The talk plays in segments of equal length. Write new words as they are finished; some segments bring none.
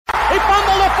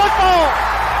fumbled the football.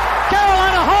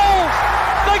 Carolina holds.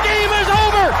 The game is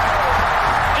over.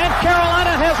 And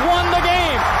Carolina has won the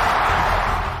game.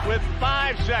 With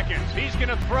 5 seconds, he's going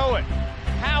to throw it.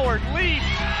 Howard leaps.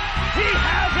 He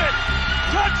has it.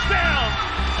 Touchdown.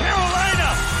 Carolina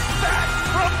back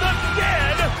from the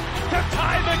dead to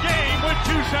tie the game with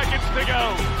 2 seconds to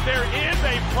go. There is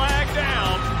a flag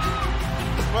down.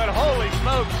 But holy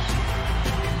smokes.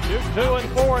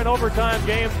 2-4 in overtime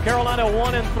games. Carolina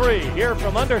 1-3. Here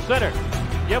from under center.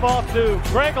 Give off to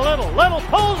Greg Little. Little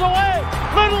pulls away.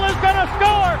 Little is going to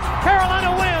score.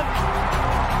 Carolina wins.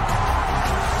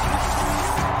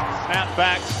 Snap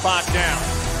back, spot down.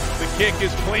 The kick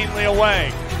is cleanly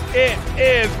away. It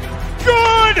is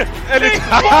good! And it's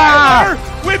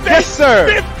with yes, a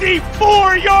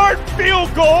 54-yard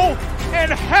field goal.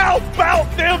 And how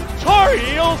about them Tar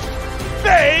Heels?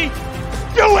 They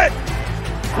do it!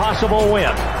 Possible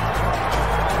win.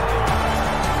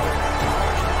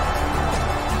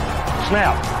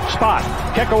 Snap, spot,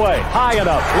 kick away, high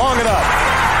enough, long enough.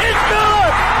 It's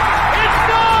good! It's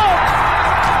good!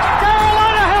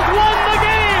 Carolina has won the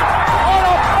game on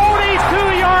a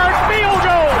 42-yard field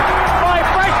goal by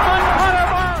freshman Connor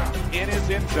Barnes. In his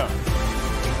end zone.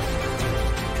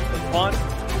 The punt,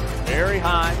 very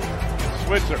high.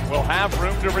 Switzer will have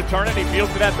room to return it. He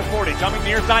fields it at the 40. Coming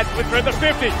near side, Switzer at the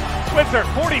 50. Switzer,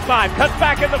 45, cuts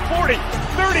back at the 40.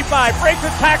 35, breaks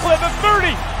a tackle at the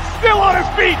 30. Still on his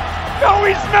feet. No,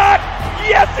 he's not.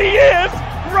 Yes, he is.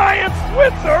 Ryan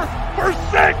Switzer for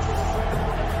 6.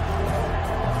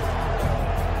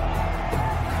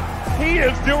 He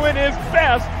is doing his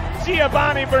best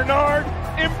Giovanni Bernard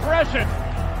impression.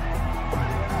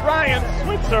 Ryan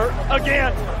Switzer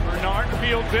again. Bernard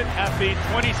fields it at the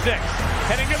 26.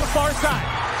 Heading to the far side.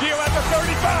 Gio at the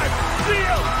 35.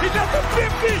 Gio, he's at the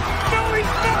 50. No, he's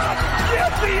not. Yes,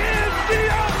 he is.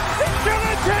 Gio is going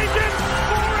to take it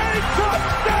for a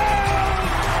touchdown.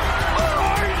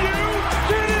 Are you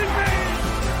kidding me?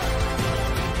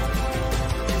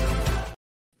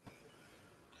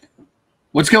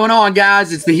 What's going on,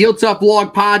 guys? It's the Heel Tough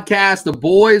Vlog Podcast. The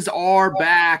boys are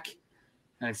back.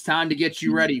 And it's time to get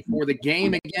you ready for the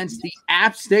game against the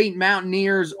App State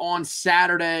Mountaineers on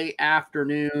Saturday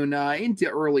afternoon into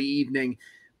early evening.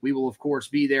 We will, of course,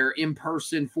 be there in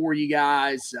person for you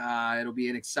guys. It'll be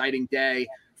an exciting day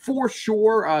for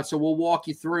sure. So we'll walk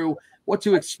you through what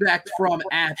to expect from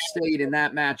App State in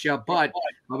that matchup. But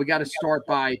we got to start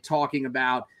by talking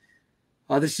about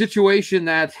the situation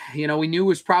that, we knew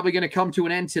was probably going to come to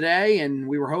an end today, and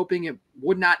we were hoping it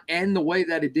would not end the way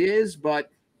that it is, but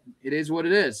it is what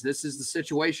it is. This is the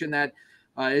situation that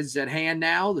is at hand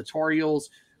now. The Tar Heels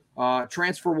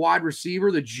transfer wide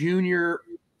receiver, the junior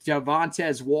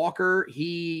Devontae Walker,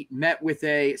 he met with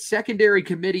a secondary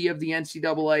committee of the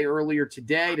NCAA earlier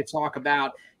today to talk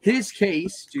about his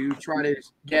case to try to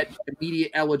get immediate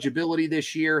eligibility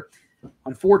this year.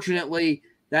 Unfortunately,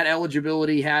 that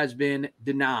eligibility has been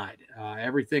denied.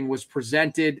 Everything was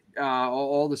presented,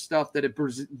 all the stuff that had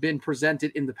been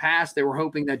presented in the past. They were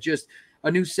hoping that just a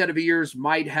new set of ears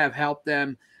might have helped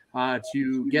them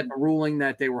to get the ruling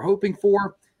that they were hoping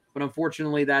for. But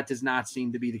unfortunately, that does not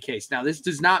seem to be the case. Now, this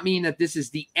does not mean that this is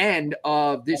the end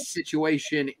of this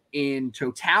situation in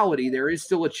totality. There is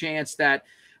still a chance that,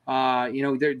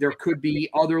 there could be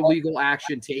other legal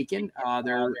action taken.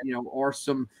 There are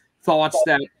some thoughts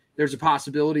that there's a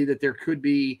possibility that there could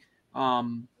be,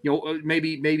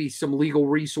 maybe some legal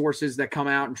resources that come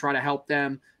out and try to help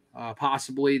them.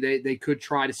 Possibly they could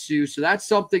try to sue. So that's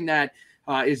something that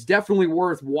is definitely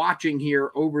worth watching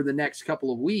here over the next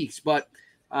couple of weeks. But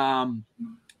I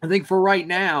think for right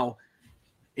now,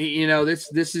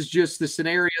 this is just the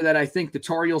scenario that I think the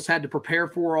Tar Heels had to prepare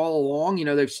for all along.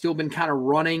 They've still been kind of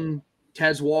running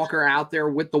Tez Walker out there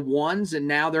with the ones, and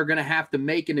now they're going to have to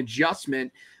make an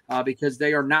adjustment because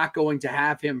they are not going to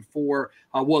have him for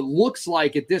what looks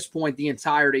like at this point the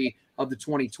entirety of the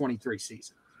 2023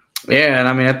 season. Yeah,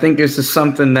 and I think this is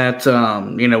something that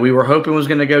we were hoping was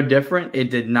going to go different. It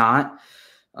did not,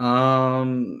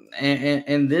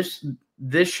 and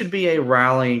this should be a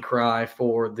rallying cry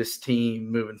for this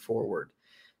team moving forward,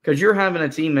 because you're having a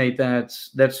teammate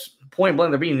that's point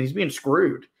blank. He's being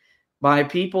screwed by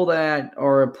people that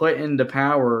are put into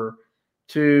power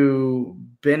to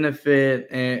benefit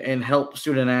and help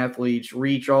student athletes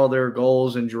reach all their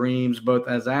goals and dreams, both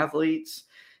as athletes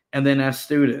and then as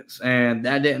students. And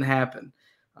that didn't happen.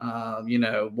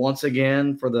 Once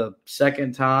again, for the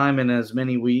second time in as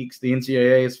many weeks, the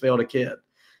NCAA has failed a kid.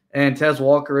 And Tez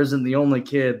Walker isn't the only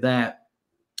kid that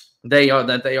they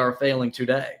are failing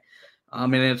today.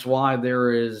 And it's why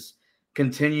there is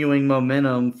continuing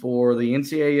momentum for the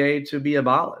NCAA to be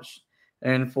abolished.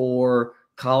 and for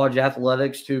college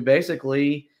athletics to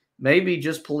basically maybe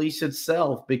just police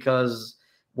itself, because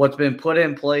what's been put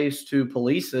in place to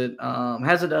police it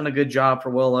hasn't done a good job for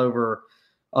well over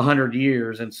 100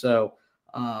 years. And so,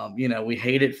 we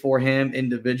hate it for him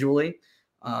individually.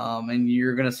 And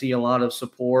you're going to see a lot of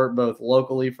support both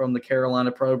locally from the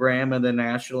Carolina program and then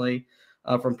nationally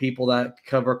from people that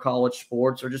cover college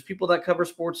sports or just people that cover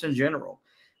sports in general.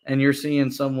 And you're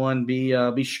seeing someone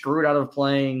be screwed out of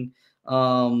playing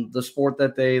the sport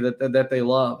that they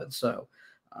love. And so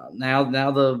now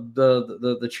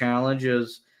the challenge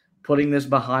is putting this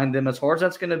behind them, as hard as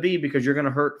that's going to be, because you're going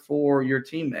to hurt for your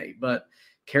teammate. But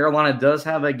Carolina does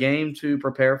have a game to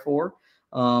prepare for.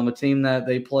 A team that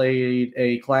they played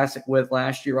a classic with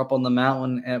last year up on the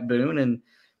mountain at Boone. And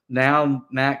now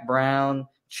Mack Brown,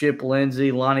 Chip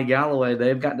Lindsey, Lonnie Galloway,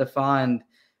 they've got to find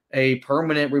a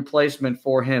permanent replacement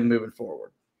for him moving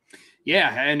forward.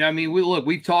 Yeah, and I mean,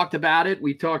 we've talked about it.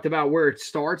 We talked about where it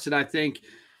starts, and I think,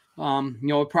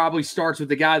 it probably starts with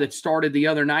the guy that started the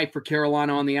other night for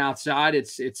Carolina on the outside.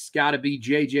 It's got to be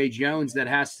J.J. Jones that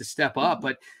has to step up.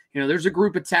 But, there's a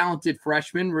group of talented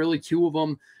freshmen, really two of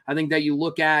them, I think, that you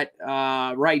look at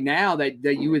right now that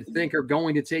you would think are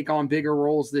going to take on bigger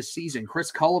roles this season.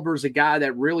 Chris Culliver's a guy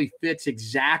that really fits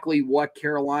exactly what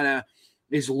Carolina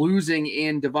is losing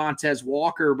in Devontae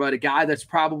Walker, but a guy that's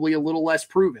probably a little less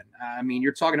proven. I mean,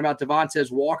 you're talking about Devontae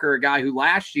Walker, a guy who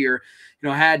last year,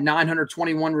 had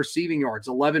 921 receiving yards,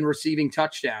 11 receiving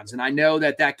touchdowns. And I know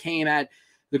that came at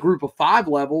the group of 5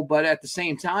 level, but at the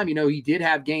same time, he did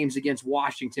have games against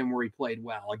Washington where he played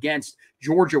well, against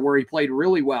Georgia where he played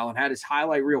really well and had his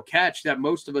highlight reel catch that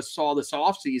most of us saw this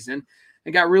offseason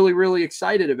and got really, really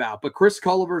excited about. But Chris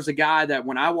Culliver's a guy that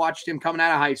when I watched him coming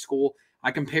out of high school,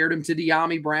 I compared him to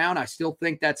De'Ami Brown. I still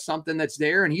think that's something that's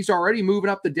there, and he's already moving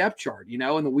up the depth chart. In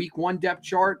the week 1 depth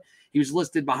chart, he was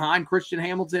listed behind Christian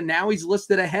Hamilton. Now he's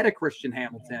listed ahead of Christian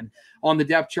Hamilton on the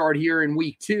depth chart here in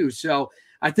week 2. So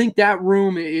I think that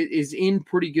room is in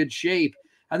pretty good shape.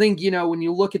 I think, when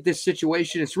you look at this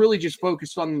situation, it's really just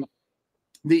focused on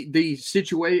the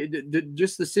situation,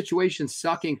 just the situation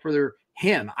sucking for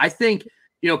him. I think,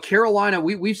 Carolina,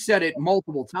 we've said it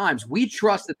multiple times. We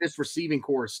trust that this receiving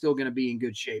core is still going to be in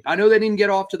good shape. I know they didn't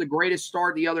get off to the greatest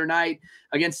start the other night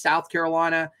against South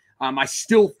Carolina. I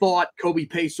still thought Kobe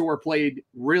Paysour played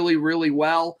really, really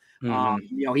well.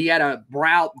 He had a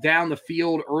route down the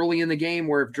field early in the game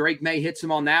where if Drake May hits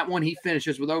him on that one, he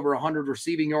finishes with over 100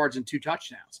 receiving yards and 2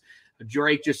 touchdowns.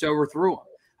 Drake just overthrew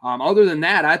him. Other than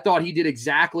that, I thought he did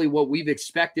exactly what we've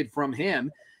expected from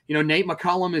him. Nate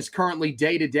McCullum is currently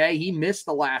day-to-day. He missed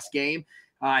the last game.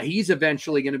 He's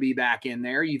eventually going to be back in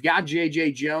there. You've got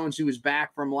J.J. Jones, who was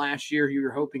back from last year, who you're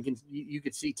hoping you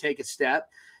could see take a step.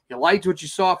 You liked what you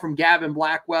saw from Gavin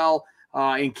Blackwell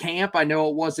in camp. I know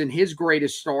it wasn't his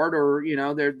greatest start, or,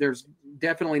 there's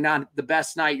definitely not the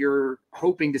best night you're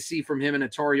hoping to see from him in a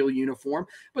Tar Heel uniform,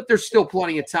 but there's still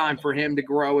plenty of time for him to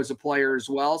grow as a player as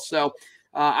well. So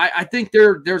I think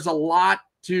there's a lot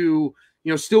to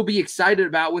still be excited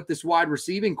about with this wide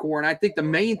receiving core. And I think the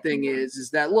main thing is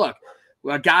that, look,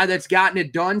 a guy that's gotten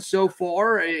it done so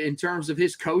far in terms of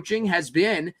his coaching has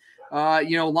been,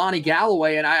 Lonnie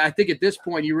Galloway. And I think at this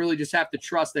point, you really just have to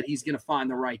trust that he's going to find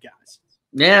the right guys.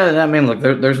 Yeah, I mean, look,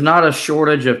 there's not a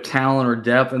shortage of talent or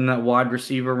depth in that wide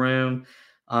receiver room.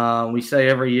 We say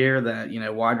every year that,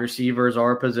 wide receivers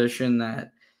are a position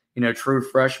that, true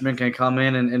freshmen can come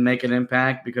in and make an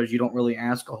impact, because you don't really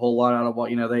ask a whole lot out of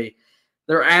what,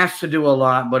 they're asked to do a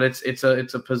lot, but it's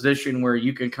a position where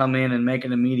you can come in and make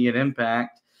an immediate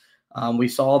impact. We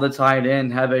saw the tight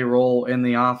end have a role in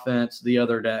the offense the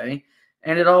other day,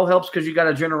 and it all helps because you got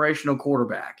a generational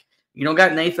quarterback. You don't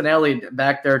got Nathan Elliott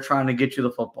back there trying to get you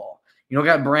the football. You don't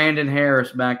got Brandon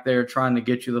Harris back there trying to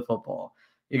get you the football.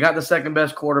 You got the second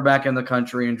best quarterback in the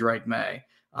country in Drake May.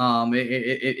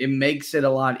 It makes it a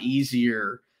lot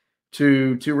easier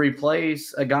to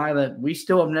replace a guy that we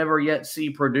still have never yet see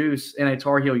produce in a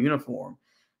Tar Heel uniform.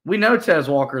 We know Tez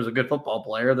Walker is a good football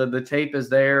player. The tape is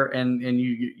there, and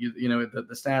the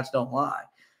stats don't lie.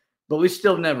 But we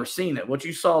still never seen it. What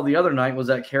you saw the other night was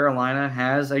that Carolina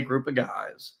has a group of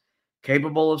guys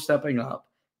capable of stepping up,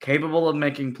 capable of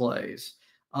making plays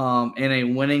in a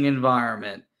winning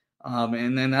environment.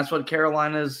 And then that's what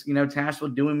Carolina's, tasked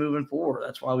with doing moving forward.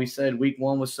 That's why we said week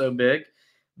 1 was so big,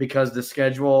 because the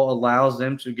schedule allows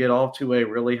them to get off to a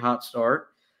really hot start.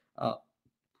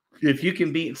 If you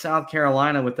can beat South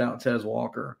Carolina without Tez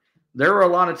Walker, there are a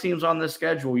lot of teams on this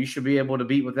schedule you should be able to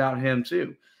beat without him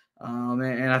too.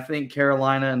 And I think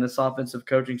Carolina and this offensive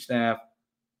coaching staff,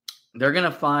 they're going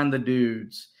to find the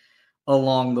dudes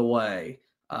along the way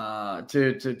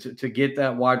to get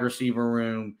that wide receiver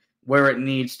room where it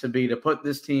needs to be to put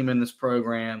this team in this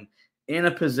program in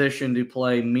a position to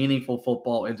play meaningful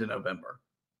football into November.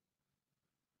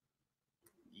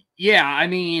 Yeah, I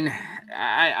mean,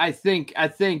 I think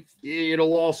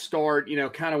it'll all start,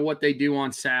 kind of what they do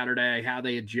on Saturday, how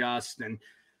they adjust. And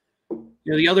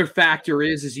the other factor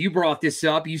is you brought this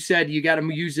up. You said you got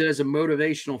to use it as a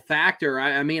motivational factor.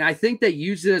 I mean, I think they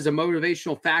used it as a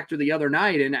motivational factor the other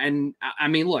night. And I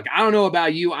mean, look, I don't know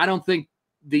about you. I don't think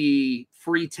the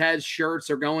free Tez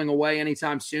shirts are going away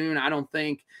anytime soon. I don't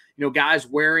think, guys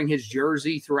wearing his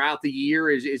jersey throughout the year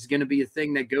is going to be a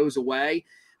thing that goes away.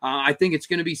 I think it's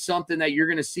going to be something that you're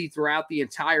going to see throughout the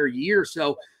entire year.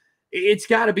 So it's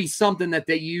got to be something that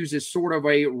they use as sort of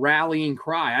a rallying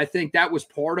cry. I think that was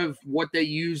part of what they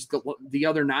used the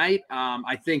other night.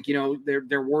 I think,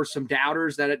 there were some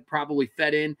doubters that it probably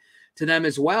fed in to them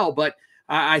as well. But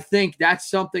I think that's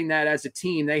something that as a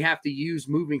team they have to use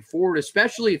moving forward,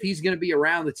 especially if he's going to be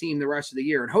around the team the rest of the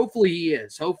year. And hopefully he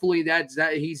is. Hopefully that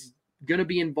he's going to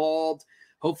be involved.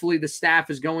 Hopefully the staff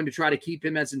is going to try to keep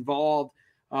him as involved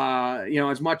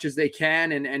as much as they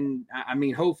can. And I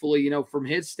mean, hopefully, from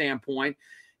his standpoint,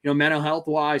 mental health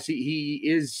wise, he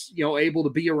is, able to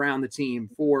be around the team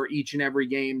for each and every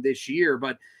game this year.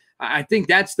 But I think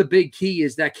that's the big key,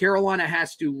 is that Carolina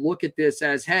has to look at this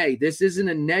as, hey, this isn't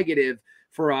a negative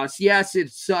for us. Yes, it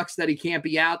sucks that he can't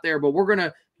be out there, but we're going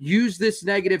to use this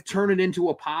negative, turn it into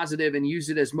a positive, and use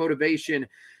it as motivation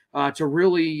to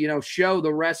really, show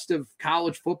the rest of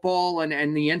college football and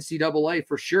the NCAA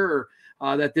for sure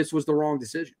that this was the wrong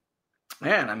decision.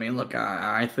 Yeah, I mean, look,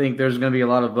 I think there's going to be a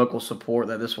lot of vocal support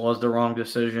that this was the wrong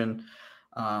decision.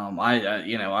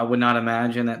 I would not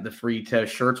imagine that the free Tez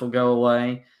shirts will go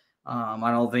away.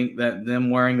 I don't think that them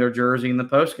wearing their jersey in the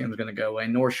postgame is going to go away,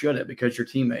 nor should it, because you're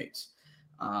teammates.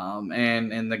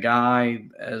 And the guy,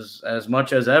 as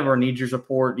much as ever, needs your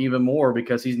support even more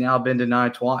because he's now been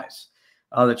denied twice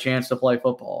the chance to play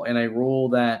football in a rule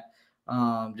that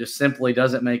just simply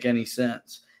doesn't make any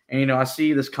sense. And, I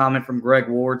see this comment from Greg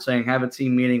Ward saying, have a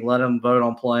team meeting, let them vote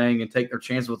on playing and take their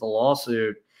chance with a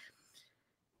lawsuit.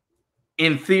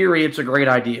 In theory, it's a great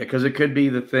idea because it could be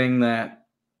the thing that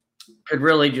could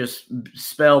really just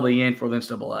spell the end for the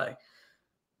NCAA.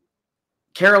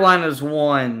 Carolina's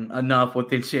won enough with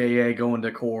NCAA going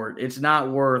to court. It's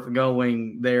not worth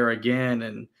going there again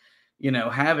and,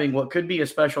 having what could be a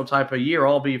special type of year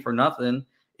all be for nothing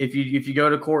if you go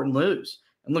to court and lose.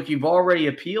 And look, you've already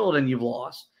appealed and you've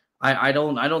lost. I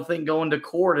don't think going to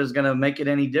court is going to make it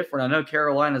any different. I know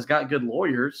Carolina's got good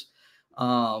lawyers,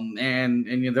 and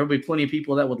there'll be plenty of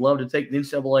people that would love to take the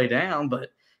NCAA down,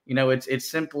 but it's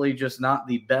simply just not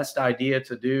the best idea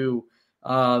to do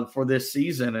for this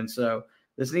season. And so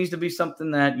this needs to be something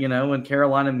that when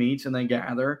Carolina meets and they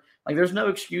gather, like there's no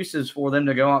excuses for them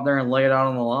to go out there and lay it out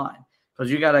on the line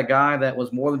because you got a guy that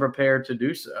was more than prepared to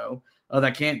do so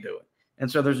that can't do it. And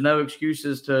so there's no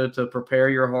excuses to prepare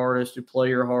your hardest, to play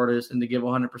your hardest, and to give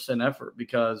 100% effort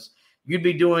because you'd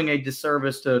be doing a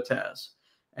disservice to Tez.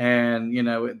 And,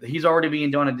 he's already being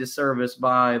done a disservice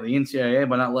by the NCAA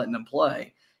by not letting him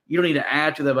play. You don't need to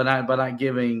add to that by not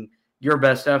giving your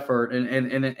best effort.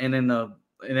 And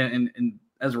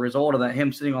as a result of that,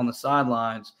 him sitting on the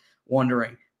sidelines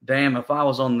wondering, damn, if I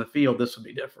was on the field, this would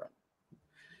be different.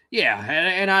 Yeah,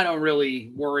 and I don't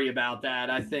really worry about that.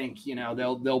 I think,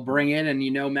 they'll bring in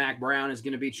and, Mack Brown is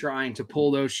going to be trying to pull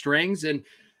those strings. And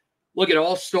look, it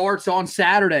all starts on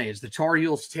Saturday as the Tar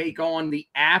Heels take on the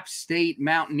App State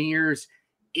Mountaineers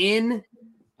in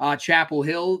Chapel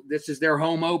Hill. This is their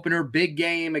home opener, big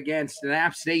game against an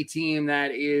App State team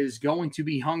that is going to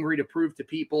be hungry to prove to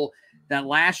people that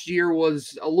last year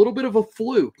was a little bit of a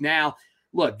fluke. Now,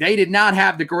 look, they did not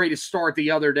have the greatest start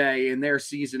the other day in their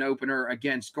season opener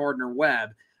against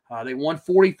Gardner-Webb. They won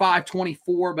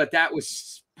 45-24, but that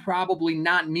was probably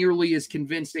not nearly as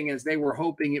convincing as they were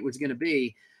hoping it was going to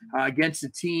be against a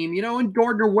team, in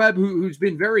Gardner-Webb who's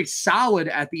been very solid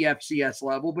at the FCS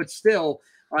level, but still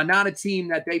not a team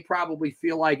that they probably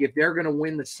feel like if they're going to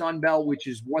win the Sun Belt, which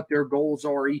is what their goals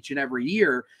are each and every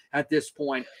year at this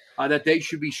point, that they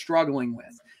should be struggling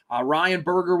with. Ryan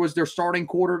Berger was their starting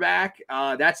quarterback.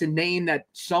 That's a name that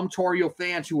some Tar Heel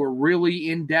fans who are really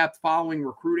in-depth following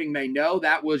recruiting may know.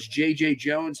 That was J.J.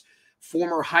 Jones,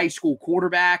 former high school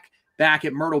quarterback back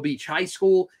at Myrtle Beach High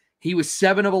School. He was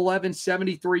 7 of 11,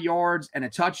 73 yards and a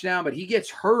touchdown, but he gets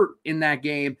hurt in that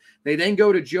game. They then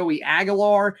go to Joey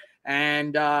Aguilar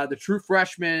and the true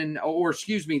freshman,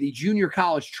 the junior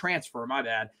college transfer, my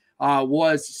bad,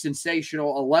 was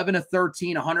sensational. 11 of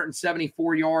 13,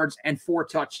 174 yards and 4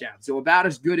 touchdowns. So about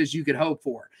as good as you could hope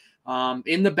for.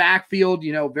 In the backfield,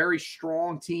 very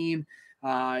strong team.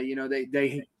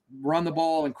 They run the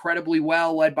ball incredibly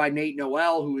well, led by Nate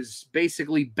Noel, who is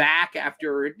basically back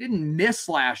after it didn't miss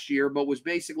last year, but was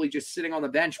basically just sitting on the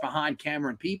bench behind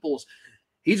Cameron Peoples.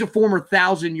 He's a former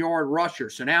 1,000-yard rusher.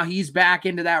 So now he's back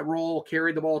into that role,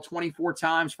 carried the ball 24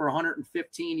 times for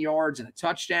 115 yards and a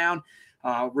touchdown.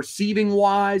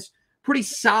 Receiving-wise, pretty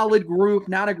solid group,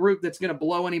 not a group that's going to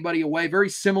blow anybody away. Very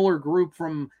similar group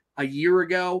from a year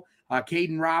ago.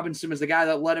 Caden Robinson is the guy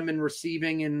that led him in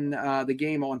receiving in the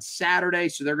game on Saturday,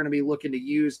 so they're going to be looking to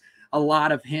use a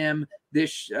lot of him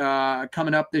this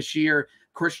coming up this year.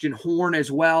 Christian Horn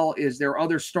as well is their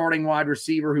other starting wide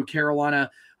receiver who Carolina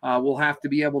will have to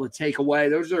be able to take away.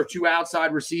 Those are two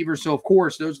outside receivers, so of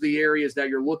course those are the areas that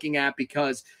you're looking at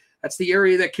because that's the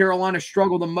area that Carolina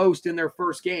struggled the most in their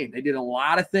first game. They did a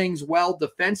lot of things well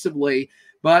defensively,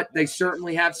 but they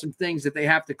certainly have some things that they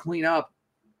have to clean up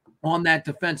on that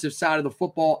defensive side of the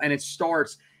football, and it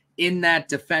starts in that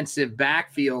defensive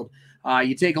backfield.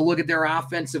 You take a look at their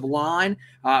offensive line,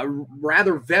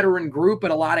 rather veteran group,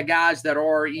 but a lot of guys that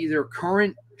are either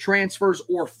current transfers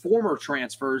or former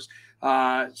transfers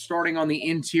starting on the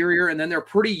interior, and then they're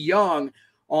pretty young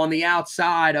on the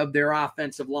outside of their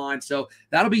offensive line. So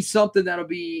that'll be something that'll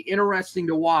be interesting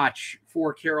to watch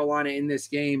for Carolina in this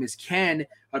game is can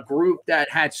a group that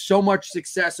had so much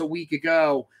success a week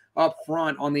ago up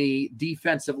front on the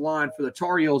defensive line for the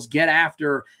Tar Heels get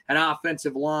after an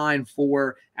offensive line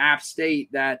for App State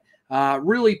that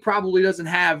really probably doesn't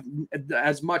have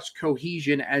as much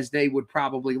cohesion as they would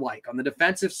probably like. On the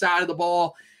defensive side of the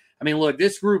ball, I mean, look,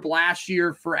 this group last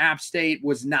year for App State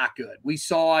was not good. We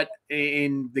saw it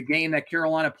in the game that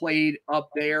Carolina played up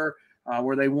there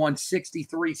where they won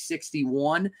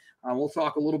 63-61. We'll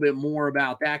talk a little bit more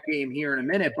about that game here in a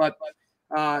minute, but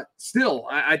still,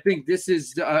 I think this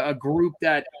is a group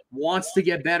that wants to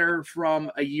get better from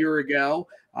a year ago.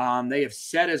 They have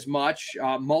said as much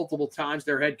multiple times.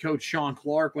 Their head coach, Sean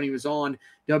Clark, when he was on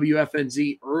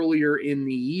WFNZ earlier in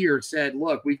the year, said,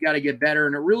 look, we've got to get better.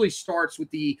 And it really starts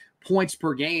with the points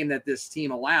per game that this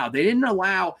team allowed. They didn't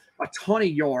allow a ton of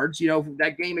yards.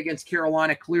 That game against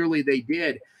Carolina, clearly they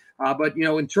did. But,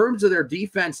 in terms of their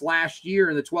defense last year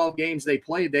in the 12 games they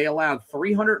played, they allowed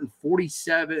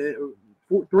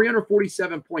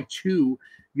 347.2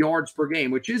 yards per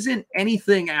game, which isn't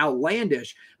anything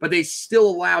outlandish, but they still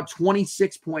allowed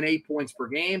 26.8 points per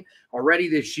game. Already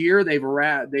this year, they've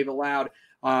allowed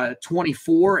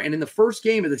 24, and in the first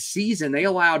game of the season, they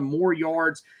allowed more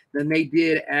yards than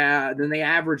they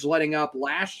averaged letting up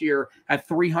last year at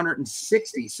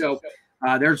 360. So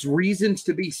there's reasons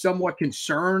to be somewhat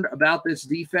concerned about this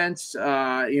defense.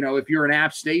 If you're an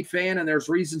App State fan, and there's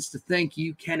reasons to think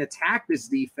you can attack this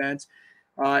defense.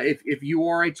 If you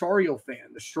are a Tar Heel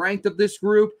fan, the strength of this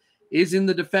group is in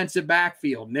the defensive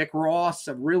backfield. Nick Ross,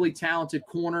 a really talented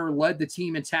corner, led the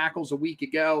team in tackles a week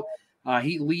ago.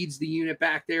 He leads the unit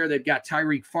back there. They've got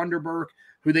Tyreek Funderburk,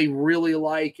 who they really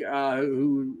like,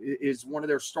 who is one of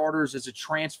their starters as a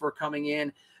transfer coming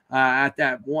in at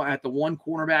the one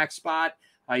cornerback spot.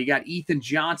 You got Ethan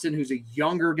Johnson, who's a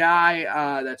younger guy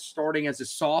that's starting as a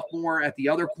sophomore at the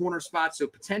other corner spot. So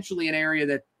potentially an area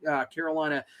that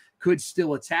Carolina could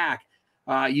still attack.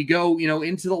 You go,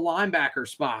 into the linebacker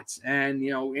spots, and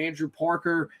Andrew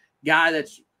Parker, guy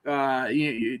that's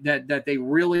that they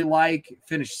really like,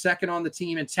 finished second on the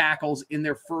team in tackles in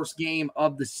their first game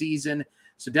of the season.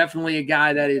 So definitely a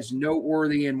guy that is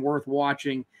noteworthy and worth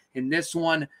watching in this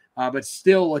one. But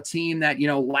still a team that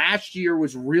last year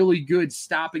was really good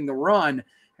stopping the run,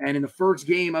 and in the first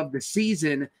game of the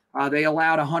season, they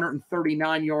allowed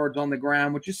 139 yards on the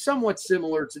ground, which is somewhat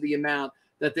similar to the amount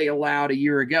that they allowed a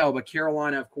year ago. But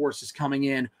Carolina, of course, is coming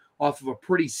in off of a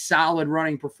pretty solid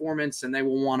running performance, and they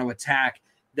will want to attack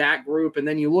that group. And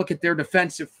then you look at their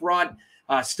defensive front,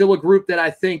 still a group that I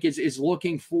think is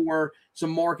looking for some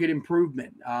market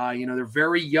improvement. They're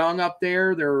very young up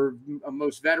there. Their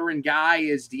most veteran guy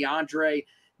is DeAndre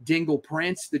Dingle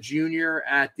Prince, the junior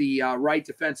at the right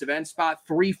defensive end spot,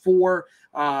 3-4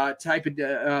 type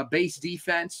of base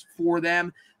defense for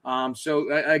them.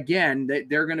 So again,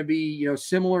 they're going to be,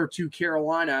 similar to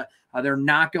Carolina. They're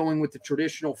not going with the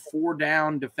traditional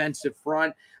 4-down defensive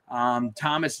front.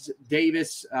 Thomas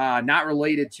Davis, not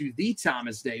related to the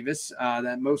Thomas Davis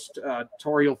that most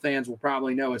Tar Heel fans will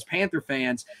probably know as Panther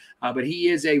fans, but he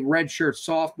is a redshirt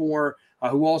sophomore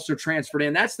who also transferred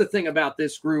in. That's the thing about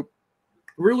this group,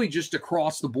 really just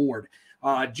across the board,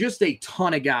 just a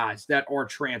ton of guys that are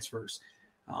transfers.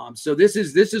 So this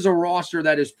is a roster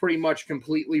that is pretty much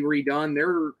completely redone.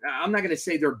 I'm not going to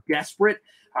say they're desperate,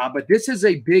 but this is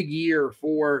a big year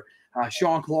for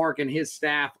Sean Clark and his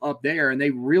staff up there, and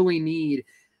they really need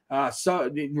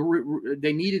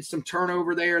they needed some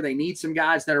turnover there. They need some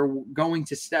guys that are going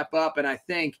to step up, and I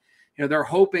think they're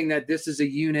hoping that this is a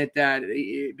unit that,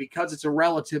 because it's a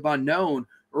relative unknown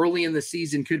early in the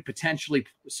season, could potentially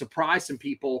surprise some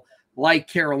people like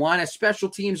Carolina. Special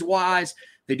teams wise,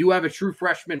 they do have a true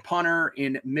freshman punter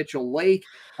in Mitchell Lake.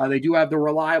 They do have the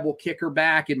reliable kicker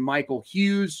back in Michael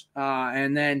Hughes,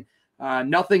 and then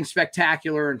nothing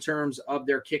spectacular in terms of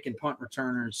their kick and punt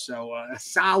returners. So a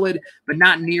solid, but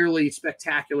not nearly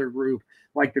spectacular group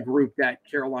like the group that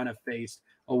Carolina faced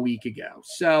a week ago.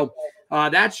 So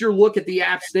that's your look at the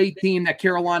App State team that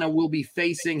Carolina will be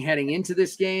facing heading into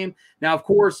this game. Now, of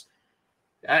course,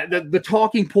 the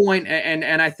talking point,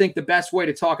 and I think the best way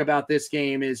to talk about this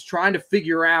game is trying to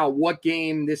figure out what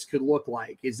game this could look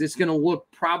like. Is this going to look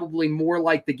probably more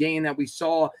like the game that we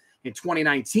saw in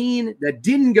 2019 that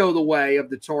didn't go the way of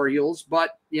the Tar Heels,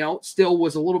 but still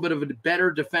was a little bit of a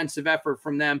better defensive effort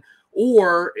from them?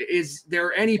 Or is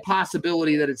there any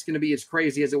possibility that it's going to be as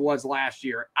crazy as it was last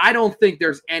year? I don't think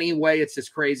there's any way it's as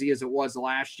crazy as it was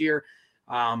last year.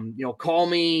 Call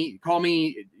me,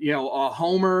 a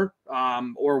homer,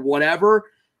 or whatever.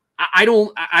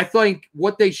 I think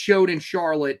what they showed in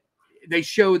Charlotte, they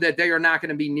showed that they are not going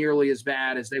to be nearly as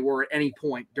bad as they were at any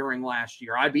point during last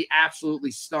year. I'd be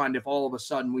absolutely stunned if all of a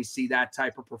sudden we see that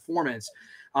type of performance.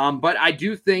 But I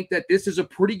do think that this is a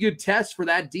pretty good test for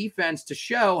that defense to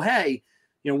show, hey,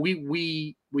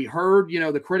 we heard,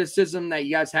 the criticism that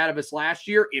you guys had of us last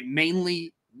year. It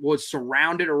mainly was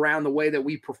surrounded around the way that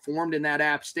we performed in that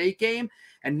App State game.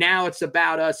 And now it's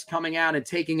about us coming out and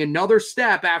taking another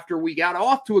step after we got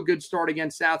off to a good start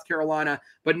against South Carolina.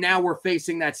 But now we're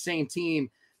facing that same team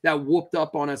that whooped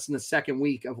up on us in the second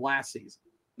week of last season.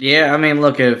 Yeah, I mean,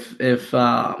 look, if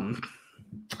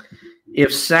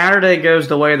Saturday goes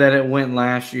the way that it went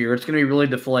last year, it's going to be really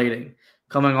deflating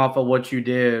coming off of what you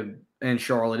did in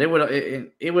Charlotte. It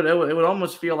would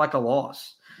almost feel like a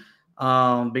loss.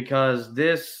 Because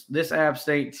this App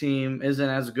State team isn't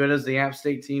as good as the App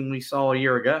State team we saw a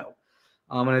year ago,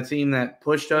 and a team that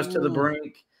pushed us to the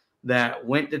brink, that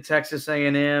went to Texas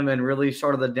A&M and really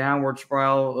started the downward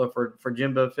spiral for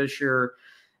Jimbo Fisher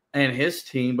and his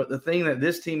team. But the thing that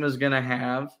this team is going to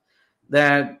have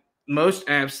that most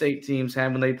App State teams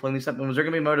have when they play these something is they're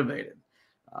going to be motivated.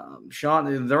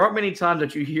 Sean, there aren't many times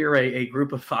that you hear a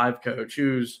group of five coach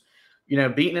who's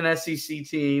beating an SEC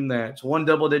team that's won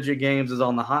double-digit games is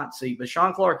on the hot seat, but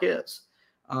Sean Clark is.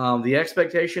 The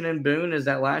expectation in Boone is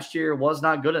that last year was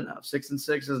not good enough.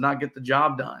 6-6 does not get the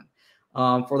job done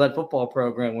for that football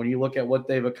program. When you look at what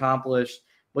they've accomplished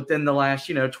within the last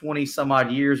 20-some-odd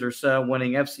years or so,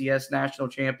 winning FCS national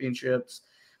championships,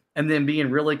 and then being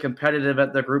really competitive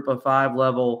at the Group of Five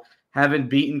level, having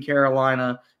beaten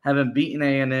Carolina, having beaten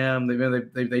A&M.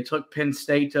 They took Penn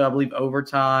State to, I believe,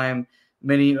 overtime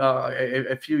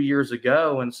a few years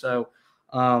ago. And so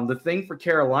the thing for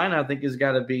Carolina, I think, has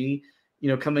got to be,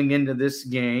 coming into this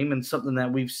game, and something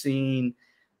that we've seen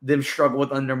them struggle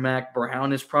with under Mack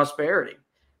Brown, is prosperity.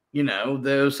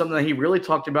 There's something that he really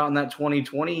talked about in that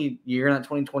 2020 year, in that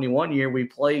 2021 year. We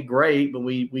played great, but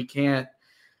we can't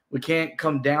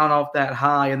come down off that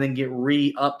high and then get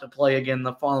up to play again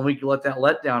the following week. You let that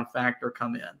letdown factor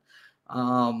come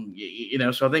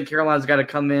in. So I think Carolina's got to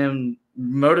come in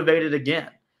motivated again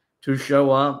to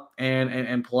show up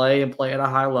and play at a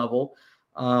high level.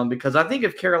 Because I think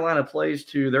if Carolina plays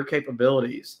to their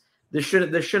capabilities, this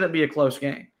shouldn't be a close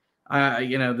game.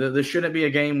 This shouldn't be a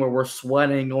game where we're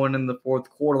sweating going in the fourth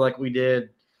quarter like we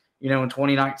did, in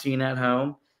 2019 at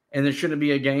home. And there shouldn't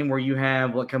be a game where you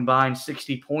have a combined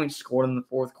 60 points scored in the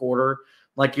fourth quarter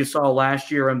like you saw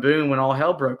last year in Boone when all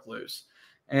hell broke loose.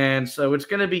 And so it's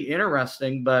going to be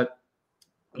interesting, but,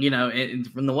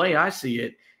 from the way I see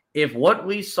it, if what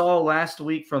we saw last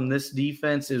week from this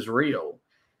defense is real,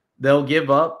 they'll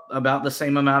give up about the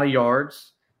same amount of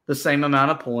yards, the same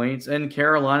amount of points, and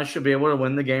Carolina should be able to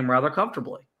win the game rather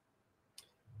comfortably.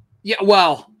 Yeah,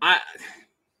 well,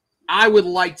 I would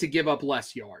like to give up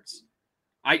less yards.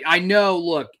 I know,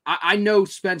 look, I know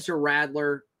Spencer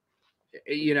Rattler,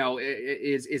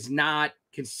 is not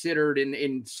considered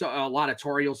in a lot of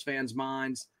Tar Heels fans'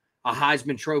 minds a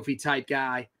Heisman Trophy type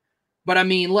guy. But I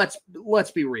mean, let's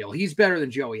be real. He's better than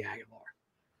Joey Aguilar.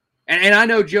 And I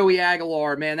know Joey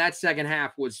Aguilar, man, that second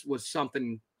half was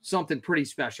something pretty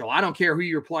special. I don't care who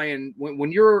you're playing.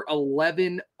 When you're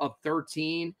 11 of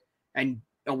 13 and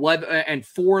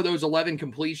 4 of those 11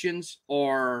 completions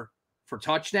are for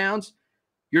touchdowns,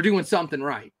 you're doing something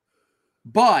right.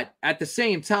 But at the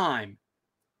same time,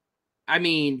 I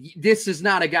mean, this is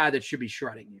not a guy that should be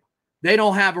shredding you. they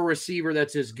don't have a receiver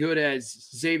that's as good as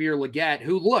Xavier Legette,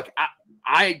 who, look,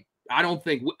 I don't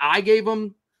think I gave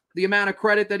him the amount of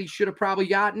credit that he should have probably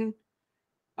gotten.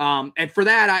 And for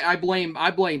that, I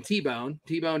blame T-Bone.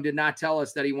 T-Bone did not tell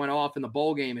us that he went off in the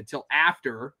bowl game until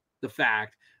after the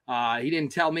fact. He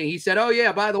didn't tell me. He said, oh,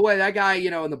 yeah, by the way, that guy,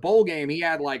 in the bowl game, he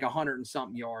had like 100 and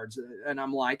something yards. And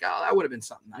I'm like, oh, that would have been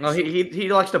something nice. No,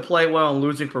 he likes to play well in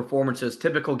losing performances,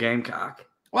 typical Gamecock.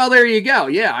 Well, there you go.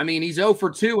 Yeah, I mean, he's 0 for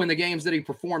 2 in the games that he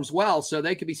performs well, so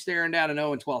they could be staring down an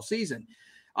 0-12 season.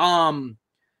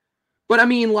 But I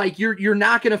mean, like, you're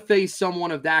not going to face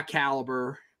someone of that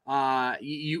caliber.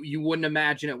 You wouldn't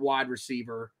imagine at wide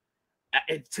receiver.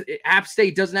 App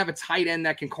State doesn't have a tight end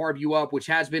that can carve you up, which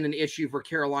has been an issue for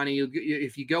Carolina.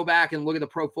 If you go back and look at the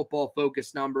Pro Football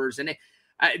Focus numbers, and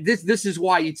this is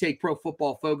why you take Pro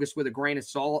Football Focus with a grain of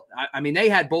salt. I mean, they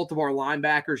had both of our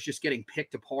linebackers just getting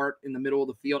picked apart in the middle of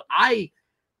the field. I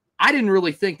didn't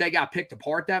really think they got picked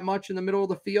apart that much in the middle of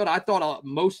the field. I thought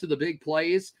most of the big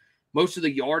plays, most of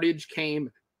the yardage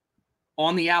came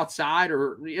on the outside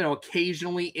or,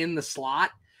 occasionally in the slot.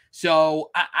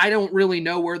 So I don't really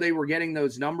know where they were getting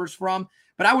those numbers from,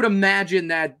 but I would imagine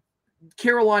that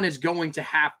Carolina is going to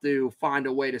have to find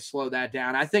a way to slow that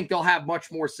down. I think they'll have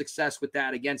much more success with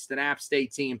that against an App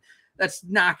State team that's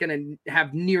not going to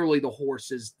have nearly the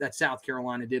horses that South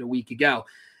Carolina did a week ago.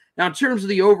 Now, in terms of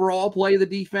the overall play of the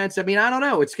defense, I mean, I don't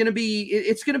know. It's going to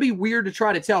be weird to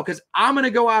try to tell because I'm going to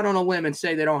go out on a limb and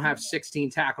say they don't have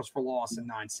 16 tackles for loss and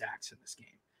 9 sacks in this game.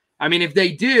 I mean, if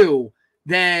they do,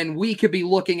 then we could be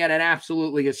looking at an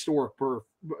absolutely historic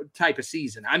type of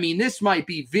season. I mean, this might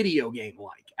be video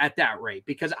game-like at that rate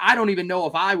because I don't even know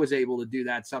if I was able to do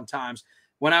that sometimes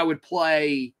when I would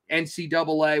play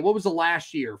NCAA. What was the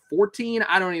last year? 14?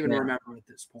 I don't even remember at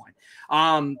this point.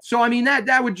 So, I mean,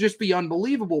 that would just be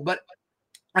unbelievable. But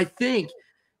I think,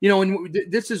 and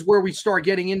this is where we start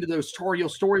getting into those Tar Heel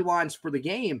storylines for the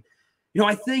game.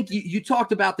 I think you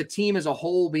talked about the team as a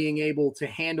whole being able to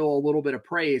handle a little bit of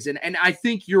praise. And I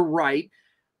think you're right.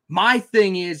 My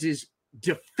thing is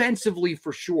defensively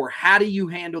for sure. How do you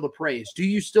handle the praise? Do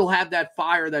you still have that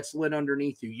fire that's lit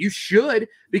underneath you? You should,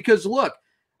 because look,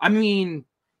 I mean,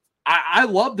 I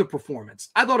love the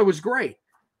performance. I thought it was great.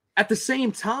 At the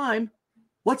same time,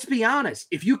 let's be honest.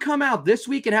 If you come out this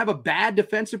week and have a bad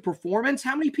defensive performance,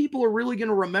 how many people are really going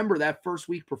to remember that first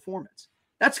week performance?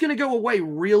 That's going to go away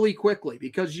really quickly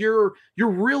because you're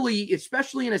really,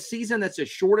 especially in a season that's as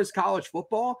short as college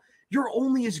football, you're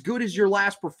only as good as your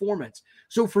last performance.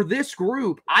 So for this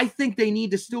group, I think they need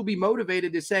to still be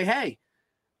motivated to say, hey,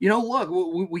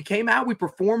 look, we came out, we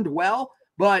performed well,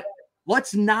 but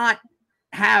let's not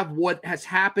have what has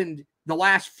happened the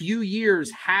last few years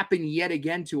happen yet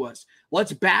again to us.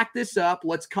 Let's back this up.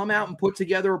 Let's come out and put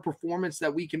together a performance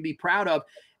that we can be proud of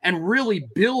and really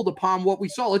build upon what we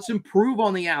saw. Let's improve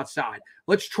on the outside.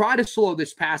 Let's try to slow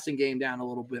this passing game down a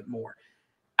little bit more.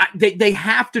 They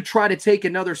have to try to take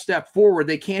another step forward.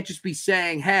 They can't just be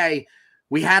saying, hey,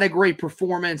 we had a great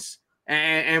performance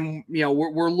and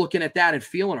we're looking at that and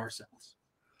feeling ourselves.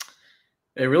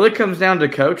 It really comes down to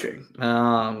coaching.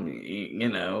 There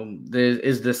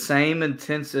is the same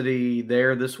intensity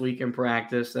there this week in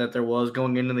practice that there was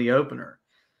going into the opener.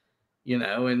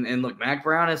 And look, Mack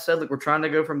Brown has said, look, we're trying to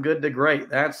go from good to great.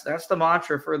 That's the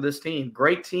mantra for this team.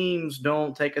 Great teams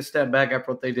don't take a step back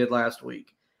after what they did last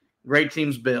week. Great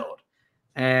teams build,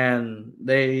 and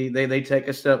they take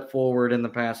a step forward in the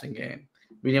passing game,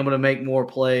 being able to make more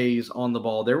plays on the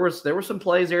ball. There were some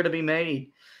plays there to be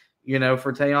made,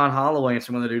 for Tayon Holloway and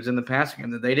some of the dudes in the passing game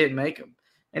that they didn't make them.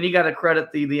 And you got to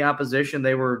credit the opposition.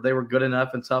 They were good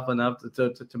enough and tough enough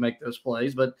to make those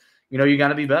plays, but you got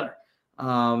to be better.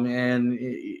 But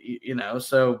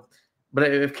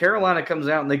if Carolina comes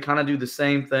out and they kind of do the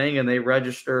same thing and they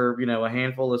register, a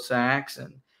handful of sacks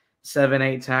and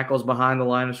 7-8 tackles behind the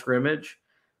line of scrimmage,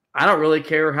 I don't really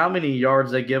care how many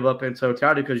yards they give up in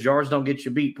totality because yards don't get you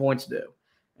beat, points do.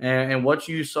 And what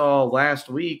you saw last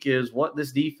week is what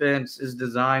this defense is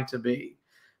designed to be.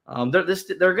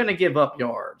 They're going to give up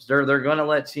yards. They're going to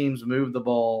let teams move the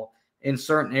ball in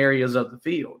certain areas of the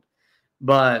field.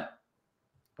 But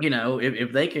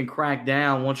if they can crack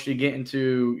down once you get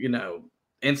into,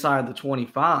 inside the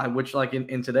 25, which like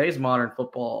in today's modern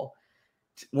football,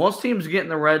 once teams get in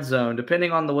the red zone,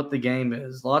 depending on what the game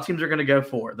is, a lot of teams are going to go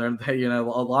for it. A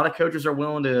lot of coaches are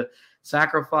willing to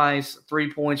sacrifice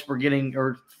 3 points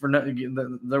they're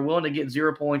willing to get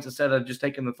 0 points instead of just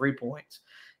taking the 3 points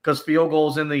because field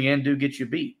goals in the end do get you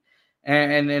beat.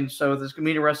 And so this can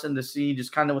be interesting to see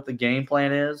just kind of what the game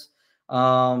plan is.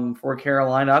 For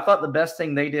Carolina, I thought the best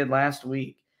thing they did last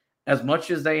week, as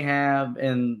much as they have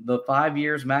in the 5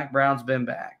 years Mack Brown's been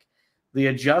back, the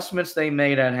adjustments they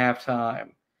made at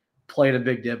halftime played a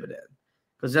big dividend.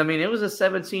 Because, I mean, it was a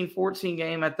 17-14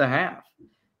 game at the half.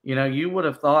 You know, you would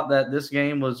have thought that this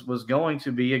game was going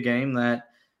to be a game that,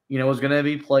 you know, was going to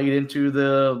be played into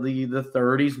the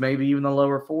 30s, maybe even the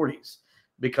lower 40s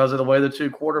because of the way the two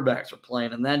quarterbacks are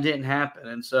playing, and that didn't happen.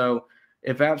 And so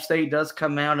if App State does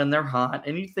come out and they're hot,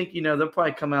 and you think, you know, they'll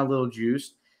probably come out a little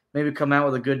juiced, maybe come out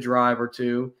with a good drive or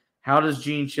two, how does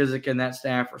Gene Chizik and that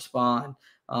staff respond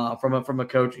from a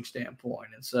coaching standpoint?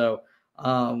 And so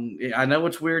I know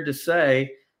it's weird to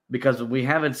say because we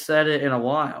haven't said it in a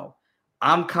while.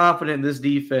 I'm confident this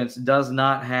defense does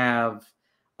not have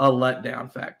a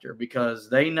letdown factor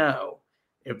because they know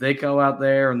if they go out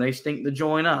there and they stink the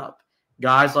joint up,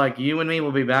 guys like you and me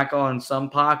will be back on some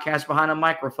podcast behind a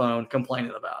microphone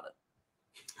complaining about it.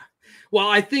 Well,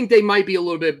 I think they might be a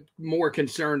little bit more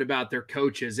concerned about their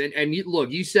coaches. And look,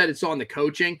 you said it's on the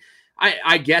coaching.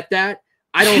 I get that.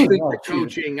 I don't think the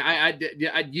coaching.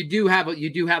 You do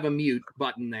have a mute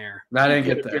button there. I didn't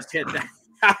get that. Just hit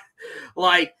that.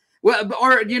 Like, well,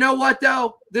 or you know what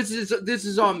though? This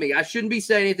is on me. I shouldn't be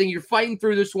saying anything. You're fighting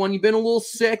through this one. You've been a little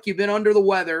sick. You've been under the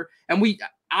weather, and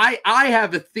I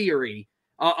have a theory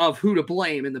of who to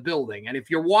blame in the building. And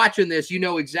if you're watching this, you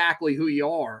know exactly who you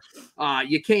are.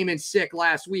 You came in sick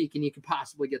last week, and you could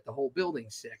possibly get the whole building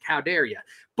sick. How dare you?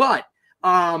 But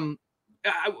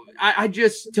I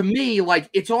just, to me, like,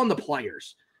 it's on the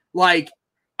players. Like,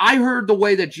 I heard the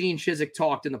way that Gene Chizik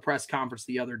talked in the press conference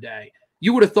the other day.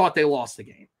 You would have thought they lost the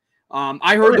game.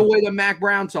 I heard the way that Mac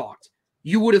Brown talked.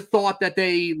 You would have thought that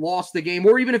they lost the game,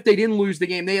 or even if they didn't lose the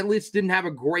game, they at least didn't have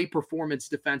a great performance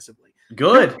defensively.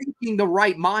 Good. They're taking the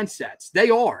right mindsets. They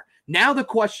are. Now the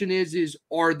question is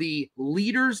are the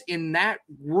leaders in that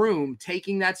room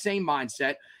taking that same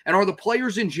mindset, and are the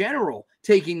players in general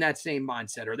taking that same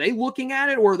mindset? Are they looking at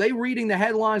it, or are they reading the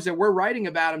headlines that we're writing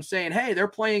about them saying, hey, they're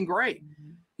playing great?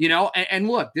 You know, and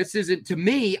look, this isn't, to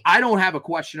me, I don't have a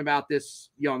question about this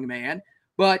young man,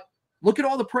 but look at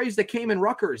all the praise that Kamen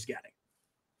Rucker is getting.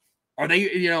 Are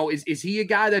they, you know, is he a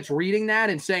guy that's reading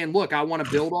that and saying, look, I want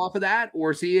to build off of that?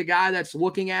 Or is he a guy that's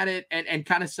looking at it and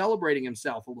kind of celebrating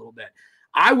himself a little bit?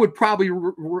 I would probably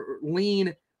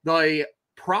lean the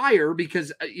prior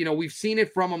because, you know, we've seen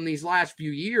it from him these last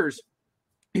few years.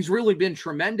 He's really been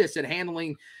tremendous at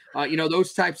handling, you know,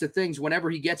 those types of things whenever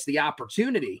he gets the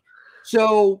opportunity.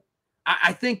 So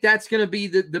I think that's going to be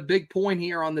the big point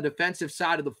here on the defensive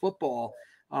side of the football.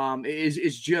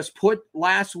 Is just put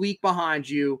last week behind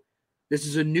you. This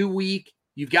is a new week.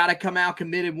 You've got to come out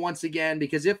committed once again,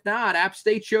 because if not, App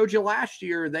State showed you last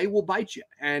year, they will bite you.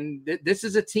 And this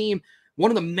is a team, one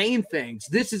of the main things,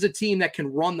 this is a team that can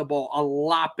run the ball a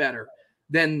lot better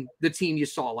than the team you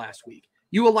saw last week.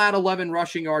 You allowed 11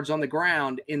 rushing yards on the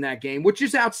ground in that game, which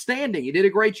is outstanding. You did a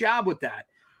great job with that.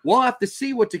 We'll have to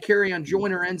see what Dakereon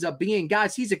Joyner ends up being.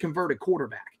 Guys, he's a converted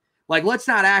quarterback. Like, let's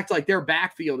not act like their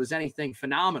backfield is anything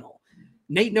phenomenal.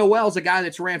 Nate Noel's a guy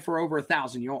that's ran for over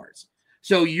 1,000 yards.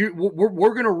 So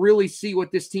we're going to really see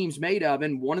what this team's made of.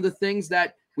 And one of the things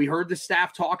that we heard the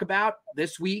staff talk about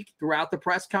this week throughout the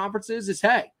press conferences is,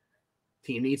 hey,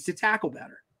 team needs to tackle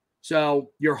better.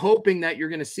 So you're hoping that you're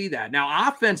going to see that. Now,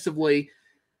 offensively,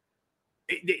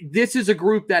 this is a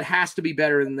group that has to be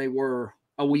better than they were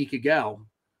a week ago.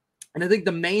 And I think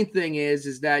the main thing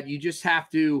is that you just have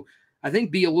to, I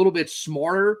think, be a little bit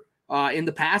smarter in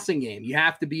the passing game. You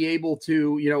have to be able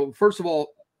to, you know, first of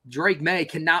all, Drake May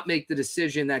cannot make the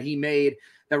decision that he made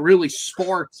that really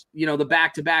sparked, you know, the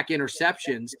back-to-back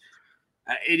interceptions.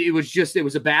 It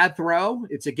was a bad throw.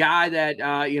 It's a guy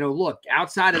that, you know, look,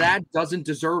 outside of that, doesn't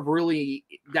deserve really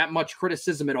that much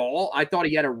criticism at all. I thought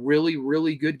he had a really,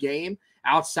 really good game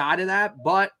outside of that,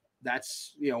 but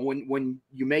that's, you know, when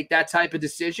you make that type of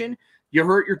decision, you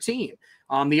hurt your team.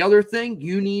 The other thing,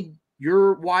 you need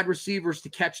your wide receivers to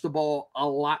catch the ball a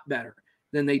lot better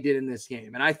than they did in this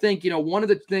game. And I think, you know, one of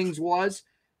the things was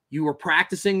you were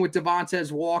practicing with Devontae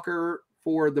Walker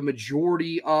for the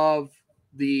majority of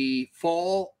the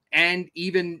fall and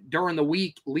even during the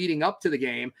week leading up to the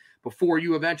game before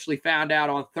you eventually found out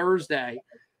on Thursday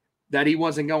that he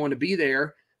wasn't going to be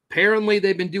there. Apparently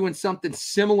they've been doing something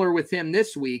similar with him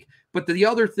this week. But the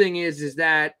other thing is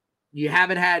that you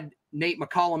haven't had Nate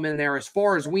McCollum in there, as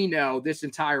far as we know, this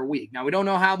entire week. Now, we don't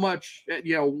know how much,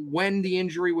 you know, when the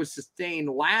injury was sustained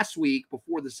last week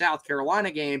before the South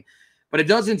Carolina game, but it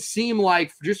doesn't seem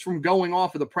like, just from going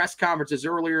off of the press conferences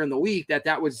earlier in the week,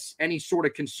 that was any sort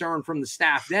of concern from the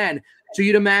staff then. So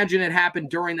you'd imagine it happened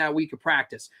during that week of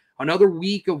practice. another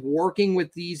week of working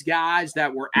with these guys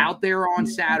that were out there on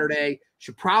Saturday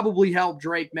should probably help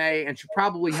Drake May and should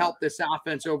probably help this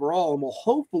offense overall, and will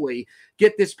hopefully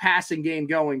get this passing game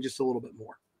going just a little bit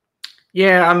more.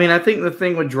 Yeah, I mean, I think the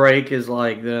thing with Drake is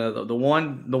like the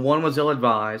one was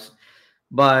ill-advised.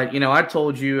 But, I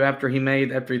told you after he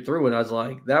threw it, I was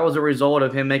like, that was a result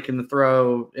of him making the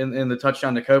throw in the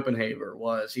touchdown to Copenhagen.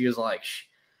 He was like,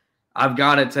 I've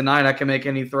got it tonight. I can make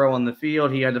any throw on the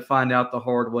field. He had to find out the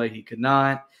hard way. He could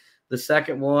not. The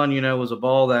second one, was a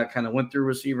ball that kind of went through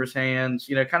receivers' hands,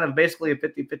 kind of basically a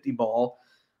 50-50 ball.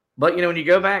 But, when you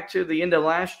go back to the end of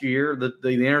last year, the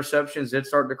interceptions did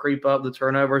start to creep up. The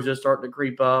turnovers just start to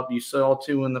creep up. You saw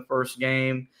 2 in the first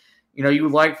game. You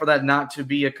would like for that not to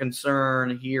be a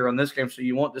concern here on this game. So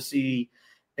you want to see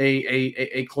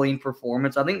a clean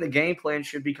performance. I think the game plan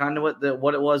should be kind of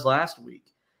what it was last week.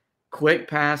 Quick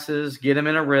passes, get them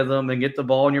in a rhythm, and get the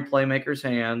ball in your playmakers'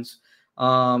 hands,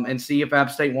 and see if App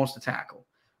State wants to tackle,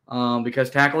 because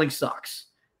tackling sucks.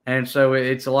 And so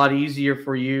it's a lot easier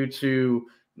for you to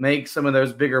make some of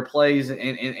those bigger plays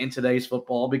in today's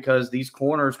football, because these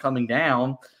corners coming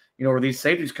down, or these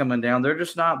safeties coming down, they're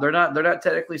not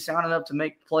technically sound enough to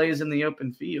make plays in the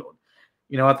open field.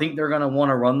 I think they're going to want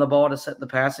to run the ball to set the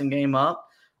passing game up,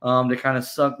 to kind of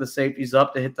suck the safeties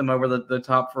up, to hit them over the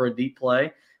top for a deep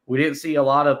play. We didn't see a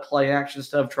lot of play action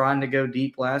stuff trying to go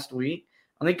deep last week.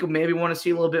 I think you maybe want to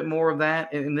see a little bit more of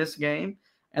that in this game.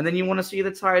 And then you want to see the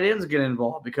tight ends get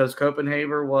involved, because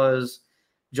Copenhagen was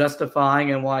justifying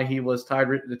and why he was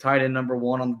the tight end number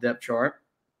 1 on the depth chart.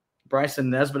 Bryson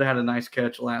Nesbitt had a nice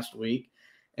catch last week.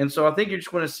 And so I think you're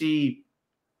just going to see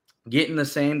getting the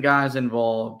same guys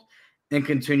involved and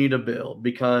continue to build,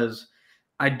 because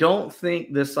I don't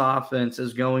think this offense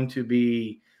is going to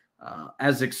be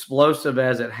as explosive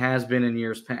as it has been in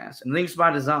years past. And I think it's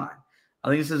by design. I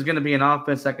think this is going to be an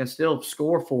offense that can still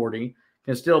score 40,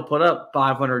 can still put up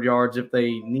 500 yards if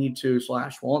they need to /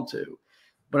 want to.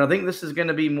 But I think this is going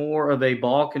to be more of a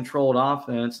ball-controlled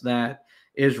offense that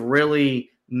is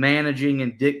really managing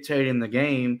and dictating the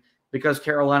game, because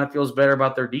Carolina feels better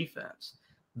about their defense.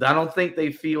 I don't think they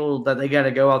feel that they got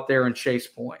to go out there and chase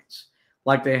points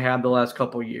like they had the last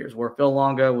couple of years, where Phil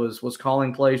Longo was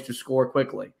calling plays to score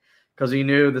quickly, because he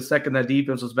knew the second that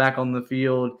defense was back on the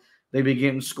field, they'd be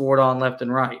getting scored on left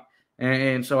and right.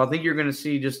 And so I think you're going to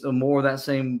see just more of that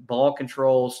same ball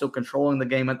control, still controlling the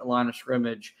game at the line of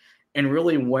scrimmage, and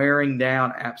really wearing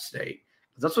down App State.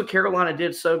 That's what Carolina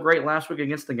did so great last week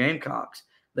against the Gamecocks.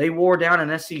 They wore down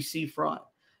an SEC front.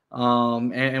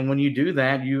 And when you do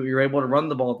that, you're able to run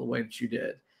the ball the way that you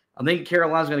did. I think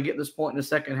Carolina's going to get this point in the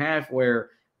second half where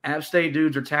App State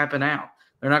dudes are tapping out.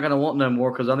 They're not going to want no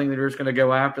more, because I think they're just going to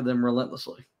go after them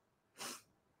relentlessly.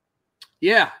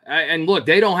 Yeah, and look,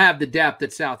 they don't have the depth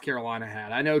that South Carolina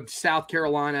had. I know South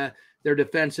Carolina, their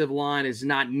defensive line is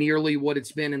not nearly what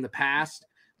it's been in the past.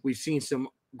 We've seen some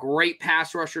great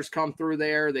pass rushers come through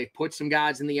there. They put some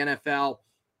guys in the NFL.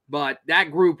 But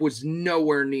that group was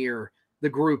nowhere near the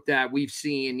group that we've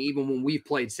seen even when we've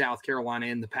played South Carolina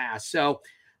in the past. So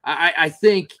I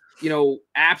think,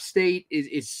 App State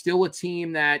is still a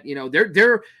team that,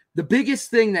 they're the biggest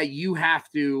thing that you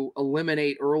have to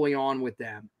eliminate early on with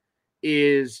them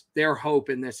is their hope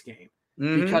in this game.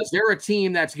 Mm-hmm. Because they're a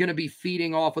team that's going to be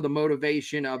feeding off of the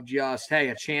motivation of just, hey,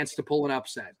 a chance to pull an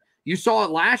upset. You saw it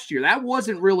last year. That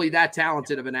wasn't really that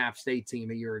talented of an App State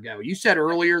team a year ago. You said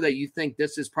earlier that you think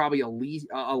this is probably a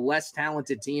less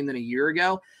talented team than a year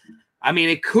ago. I mean,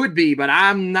 it could be, but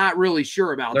I'm not really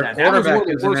sure about that. Their quarterback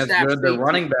isn't as good. Their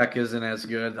running back isn't as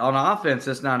good. On offense,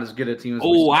 it's not as good a team as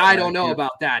I don't know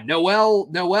about that. Noel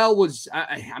was,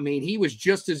 I mean, he was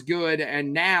just as good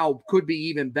and now could be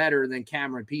even better than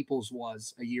Cameron Peoples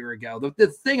was a year ago. The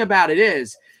thing about it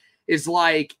is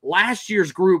like last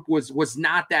year's group was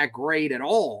not that great at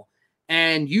all.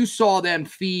 And you saw them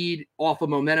feed off of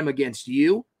momentum against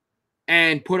you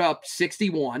and put up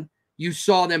 61. You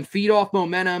saw them feed off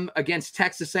momentum against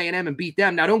Texas A&M and beat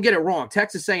them. Now, don't get it wrong.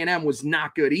 Texas A&M was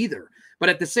not good either. But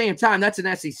at the same time, that's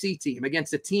an SEC team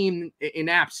against a team in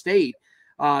App State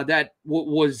that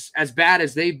was as bad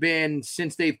as they've been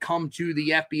since they've come to the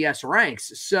FBS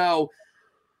ranks. So,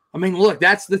 I mean, look,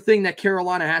 that's the thing that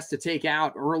Carolina has to take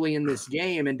out early in this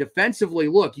game. And defensively,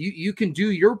 look, you can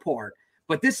do your part.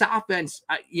 But this offense,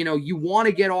 you want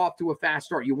to get off to a fast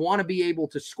start. You want to be able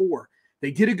to score. They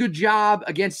did a good job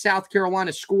against South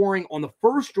Carolina scoring on the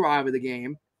first drive of the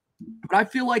game. But I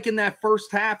feel like in that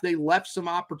first half, they left some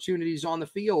opportunities on the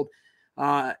field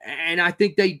And I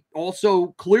think they also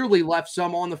clearly left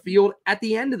some on the field at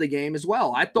the end of the game as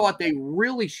well. I thought they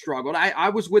really struggled. I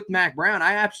was with Mac Brown.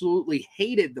 I absolutely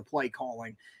hated the play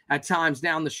calling at times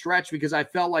down the stretch because I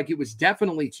felt like it was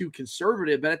definitely too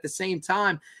conservative. But at the same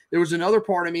time, there was another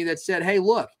part of me that said, hey,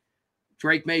 look,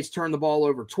 Drake Maye's turned the ball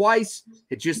over twice.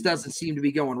 It just doesn't seem to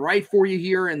be going right for you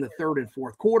here in the third and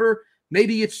fourth quarter.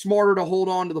 Maybe it's smarter to hold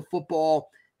on to the football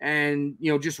and,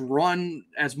 just run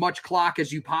as much clock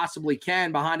as you possibly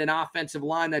can behind an offensive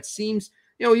line that seems,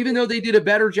 even though they did a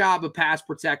better job of pass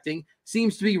protecting,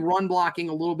 seems to be run blocking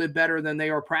a little bit better than they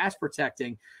are pass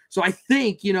protecting. So I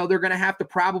think, they're going to have to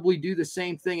probably do the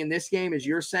same thing in this game as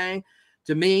you're saying.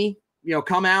 To me,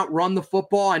 come out, run the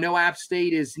football. I know App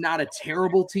State is not a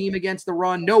terrible team against the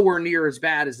run, nowhere near as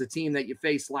bad as the team that you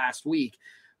faced last week.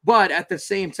 But at the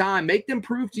same time, make them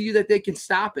prove to you that they can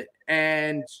stop it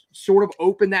and sort of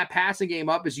open that passing game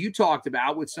up, as you talked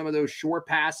about, with some of those short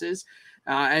passes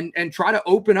and try to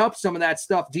open up some of that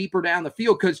stuff deeper down the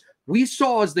field. Because we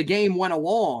saw as the game went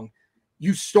along,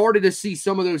 you started to see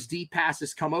some of those deep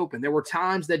passes come open. There were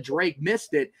times that Drake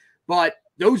missed it, but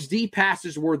those deep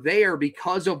passes were there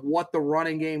because of what the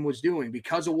running game was doing,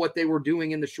 because of what they were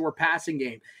doing in the short passing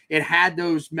game. It had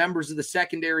those members of the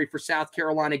secondary for South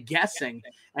Carolina guessing,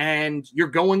 and you're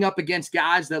going up against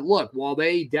guys that, look, while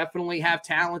they definitely have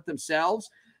talent themselves,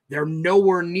 they're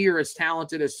nowhere near as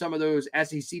talented as some of those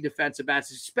SEC defensive backs,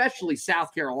 especially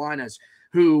South Carolina's,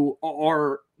 who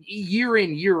are year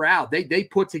in, year out. They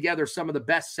put together some of the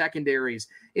best secondaries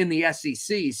in the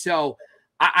SEC. So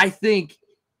I think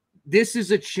this is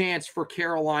a chance for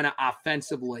Carolina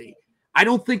offensively. I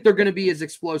don't think they're going to be as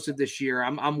explosive this year.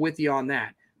 I'm with you on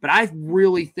that. But I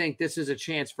really think this is a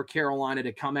chance for Carolina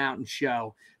to come out and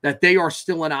show that they are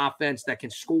still an offense that can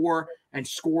score and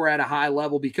score at a high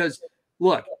level because,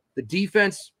 look, the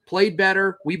defense played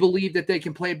better. We believe that they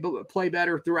can play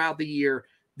better throughout the year.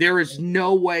 There is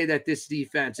no way that this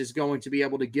defense is going to be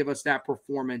able to give us that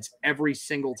performance every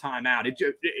single time out.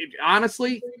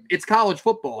 Honestly, it's college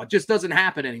football. It just doesn't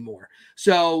happen anymore.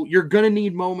 So you're going to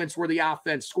need moments where the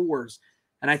offense scores.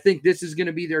 And I think this is going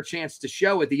to be their chance to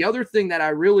show it. The other thing that I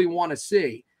really want to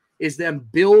see is them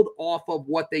build off of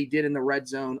what they did in the red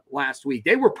zone last week.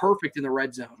 They were perfect in the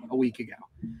red zone a week ago.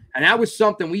 And that was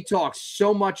something we talked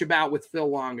so much about with Phil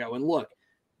Longo. And look,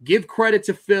 give credit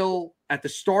to Phil. At the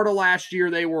start of last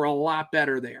year, they were a lot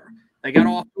better there. They got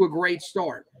off to a great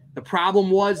start. The problem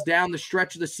was down the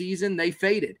stretch of the season, they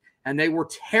faded, and they were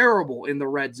terrible in the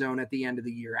red zone at the end of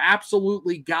the year.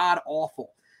 Absolutely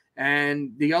god-awful.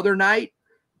 And the other night,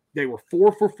 they were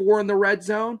 4 for 4 in the red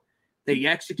zone. They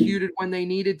executed when they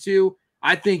needed to.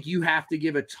 I think you have to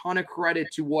give a ton of credit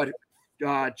to what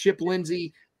Chip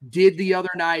Lindsey did the other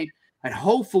night, and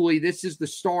hopefully this is the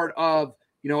start of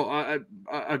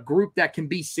a group that can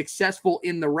be successful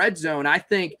in the red zone. I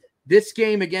think this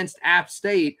game against App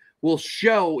State will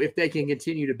show if they can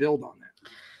continue to build on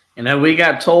that. We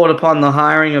got told upon the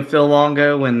hiring of Phil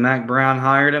Longo when Mac Brown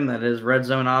hired him that his red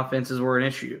zone offenses were an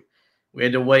issue. We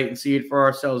had to wait and see it for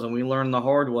ourselves, and we learned the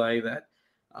hard way that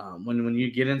when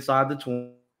you get inside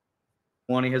the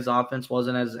 20, his offense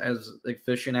wasn't as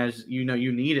efficient as you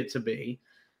need it to be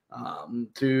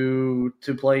to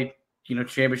play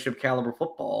championship caliber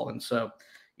football. And so,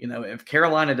 if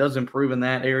Carolina does improve in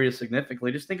that area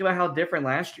significantly, just think about how different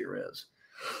last year is.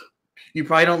 You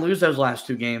probably don't lose those last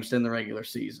 2 games in the regular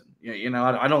season.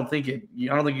 I don't think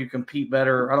you compete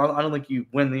better. I don't think you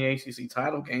win the ACC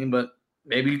title game, but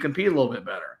maybe you compete a little bit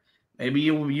better. Maybe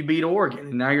you beat Oregon,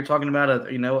 and now you're talking about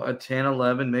a 10,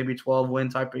 11, maybe 12 win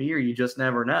type of year. You just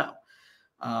never know.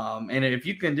 And if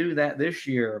you can do that this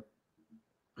year,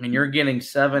 you're getting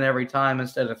 7 every time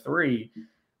instead of 3.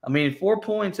 4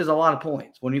 points is a lot of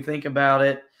points when you think about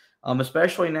it,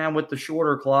 especially now with the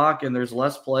shorter clock and there's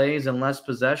less plays and less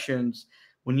possessions.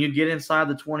 When you get inside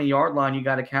the 20-yard line, you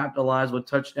got to capitalize with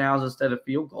touchdowns instead of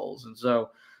field goals. And so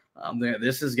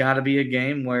this has got to be a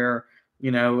game where,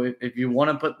 if you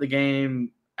want to put the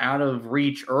game out of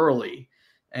reach early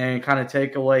and kind of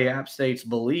take away App State's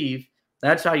belief,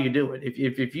 that's how you do it.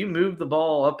 If you move the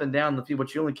ball up and down the field,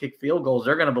 but you only kick field goals,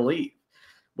 they're going to believe.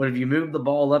 But if you move the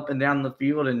ball up and down the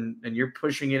field and you're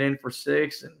pushing it in for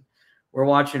 6, and we're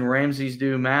watching Ramses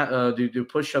do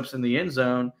push-ups in the end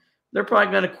zone, they're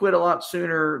probably going to quit a lot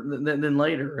sooner than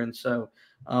later. And so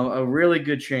a really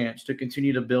good chance to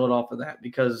continue to build off of that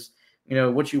because,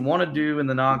 what you want to do in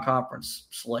the non-conference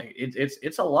slate,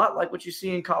 it's a lot like what you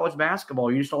see in college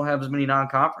basketball. You just don't have as many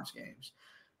non-conference games.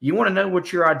 You want to know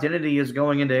what your identity is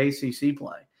going into ACC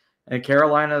play. And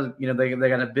Carolina, they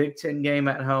got a Big Ten game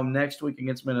at home next week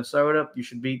against Minnesota. You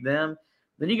should beat them.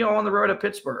 Then you go on the road to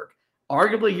Pittsburgh.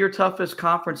 arguably your toughest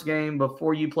conference game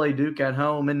before you play Duke at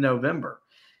home in November.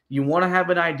 You want to have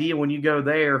an idea when you go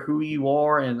there who you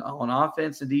are and on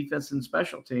offense and defense and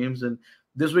special teams. And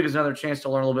this week is another chance to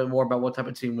learn a little bit more about what type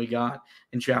of team we got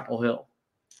in Chapel Hill.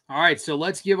 All right, so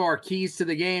let's give our keys to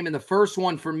the game. And the first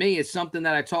one for me is something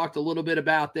that I talked a little bit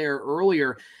about there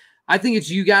earlier. I think it's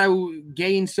you got to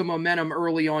gain some momentum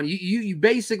early on. You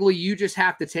basically just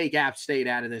have to take App State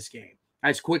out of this game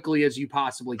as quickly as you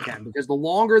possibly can, because the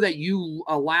longer that you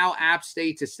allow App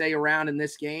State to stay around in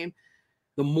this game,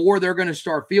 the more they're going to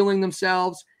start feeling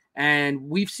themselves. And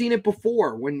we've seen it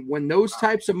before. When those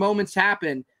types of moments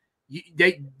happen,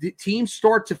 the teams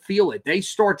start to feel it. They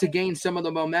start to gain some of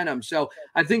the momentum. So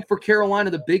I think for Carolina,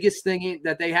 the biggest thing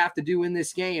that they have to do in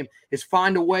this game is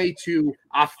find a way to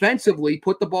offensively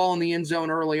put the ball in the end zone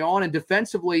early on, and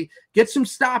defensively get some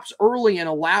stops early and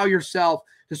allow yourself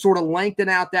to sort of lengthen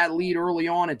out that lead early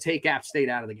on and take App State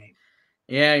out of the game.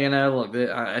 Yeah, look,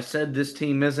 I said this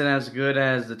team isn't as good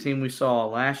as the team we saw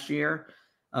last year.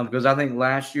 Because I think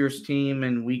last year's team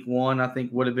in week 1, I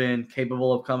think would have been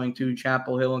capable of coming to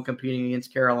Chapel Hill and competing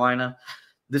against Carolina.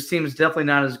 This team is definitely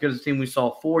not as good as the team we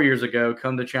saw 4 years ago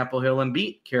come to Chapel Hill and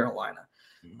beat Carolina.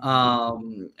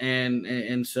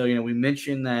 And so, we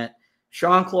mentioned that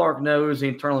Sean Clark knows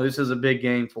internally this is a big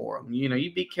game for him.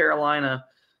 You beat Carolina,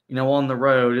 on the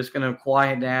road, it's going to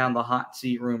quiet down the hot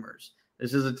seat rumors.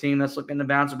 This is a team that's looking to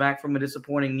bounce back from a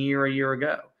disappointing year a year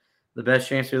ago. The best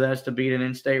chance to that is to beat an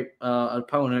in-state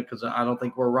opponent, because I don't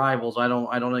think we're rivals. I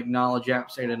don't acknowledge App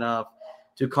State enough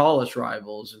to call us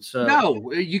rivals. And so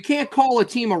no, you can't call a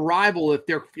team a rival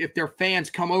if their fans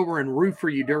come over and root for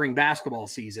you during basketball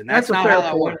season. That's not how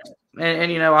that works.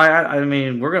 And I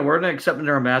mean we're gonna accept it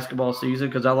during basketball season,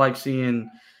 because I like seeing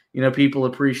people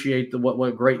appreciate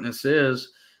what greatness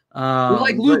is. We're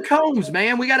like Luke Combs,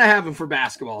 man. We got to have him for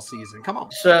basketball season. Come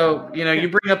on. So you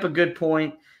bring up a good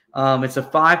point. It's a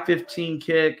 5:15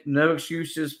 kick. No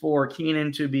excuses for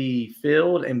Keenan to be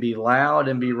filled and be loud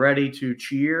and be ready to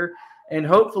cheer. And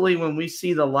hopefully when we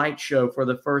see the light show for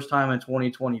the first time in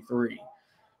 2023,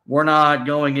 we're not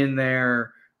going in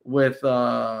there with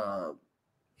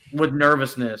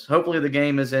nervousness. Hopefully the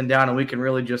game is in down and we can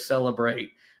really just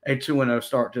celebrate a 2-0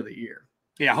 start to the year.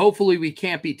 Yeah, hopefully we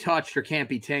can't be touched or can't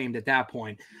be tamed at that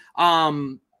point.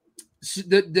 The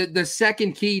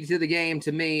second key to the game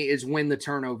to me is win the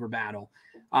turnover battle.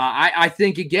 I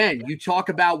think, again, you talk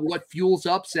about what fuels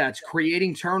upsets.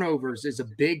 Creating turnovers is a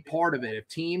big part of it. If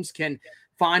teams can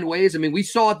find ways, I mean, we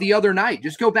saw it the other night.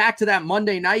 Just go back to that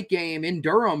Monday night game in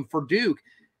Durham for Duke.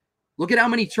 Look at how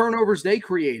many turnovers they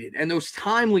created, and those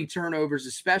timely turnovers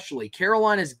especially.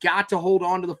 Carolina's got to hold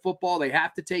on to the football. They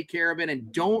have to take care of it,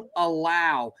 and don't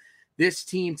allow this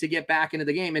team to get back into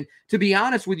the game. And to be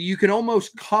honest with you, you can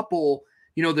almost couple,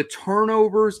 the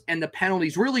turnovers and the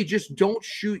penalties. Really just don't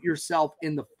shoot yourself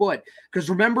in the foot. Because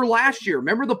remember last year,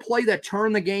 remember the play that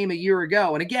turned the game a year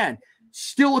ago? And again,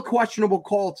 still a questionable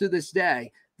call to this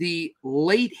day. The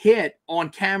late hit on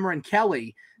Cameron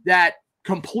Kelly that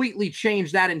completely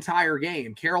changed that entire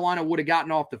game. Carolina would have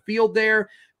gotten off the field there.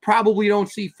 Probably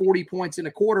don't see 40 points in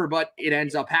a quarter, but it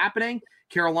ends up happening.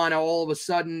 Carolina, all of a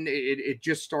sudden, it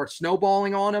just starts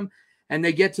snowballing on them. And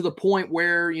they get to the point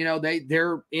where,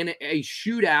 they're in a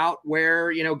shootout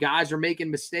where, guys are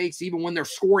making mistakes. Even when they're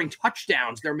scoring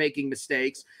touchdowns, they're making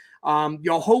mistakes.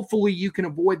 Hopefully you can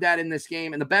avoid that in this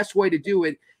game. And the best way to do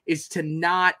it is to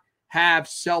not have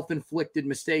self-inflicted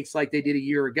mistakes like they did a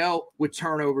year ago with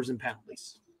turnovers and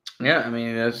penalties. Yeah, I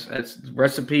mean, that's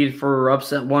recipe for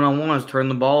upset one-on-ones, turn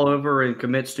the ball over and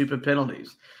commit stupid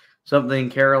penalties. Something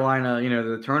Carolina,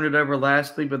 they turned it over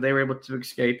last week, but they were able to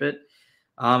escape it.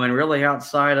 And really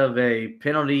outside of a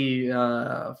penalty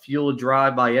fueled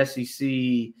drive by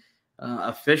SEC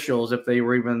officials, if they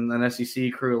were even an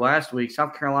SEC crew last week,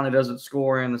 South Carolina doesn't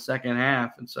score in the second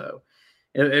half. And so,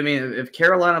 if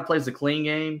Carolina plays the clean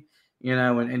game,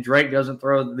 and Drake doesn't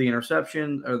throw the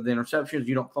interception or the interceptions,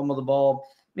 you don't fumble the ball.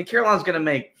 I mean, Carolina's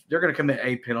they're going to commit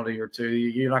a penalty or two.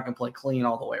 You're not going to play clean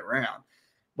all the way around.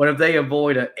 But if they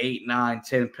avoid an 8, 9,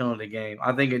 10 penalty game,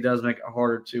 I think it does make it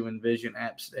harder to envision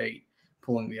App State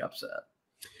pulling the upset.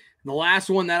 The last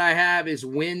one that I have is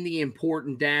win the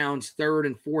important downs, 3rd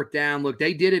and 4th down. Look,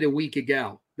 they did it a week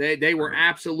ago. They were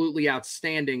absolutely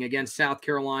outstanding against South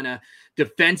Carolina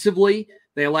defensively.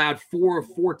 They allowed 4 of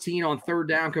 14 on 3rd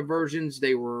down conversions.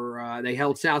 They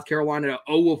held South Carolina to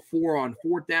 0 of 4 on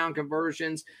 4th down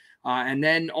conversions. And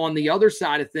then on the other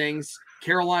side of things,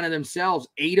 Carolina themselves,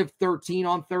 8 of 13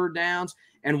 on 3rd downs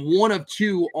and 1 of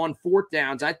 2 on 4th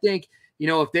downs. I think,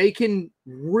 if they can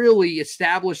really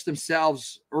establish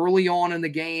themselves early on in the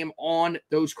game on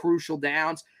those crucial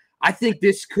downs, I think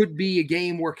this could be a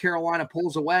game where Carolina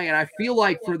pulls away, and I feel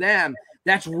like for them,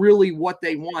 that's really what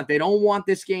they want. They don't want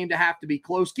this game to have to be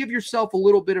close. Give yourself a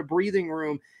little bit of breathing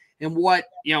room. And what,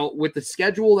 with the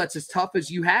schedule that's as tough as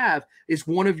you have, is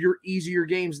one of your easier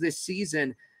games this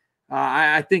season.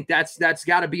 I think that's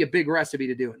got to be a big recipe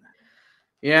to doing that.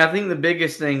 Yeah, I think the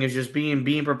biggest thing is just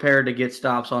being prepared to get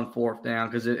stops on fourth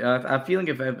down, because I feel like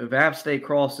if App State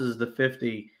crosses the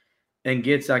 50 and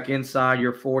gets like inside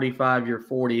your 45, your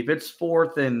 40, if it's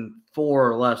 4th and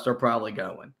 4 or less, they're probably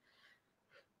going.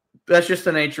 That's just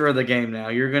the nature of the game now.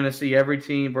 You're going to see every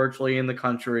team virtually in the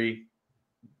country,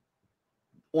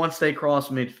 once they cross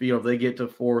midfield, they get to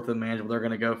 4th and manageable, they're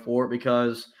going to go for it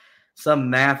because some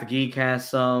math geek has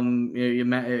some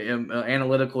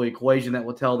analytical equation that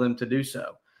will tell them to do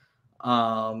so.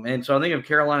 And so I think if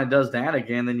Carolina does that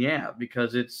again, then yeah,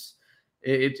 because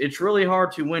it's really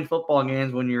hard to win football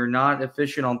games when you're not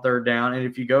efficient on third down. And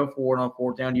if you go for it on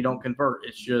fourth down, you don't convert.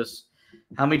 It's just,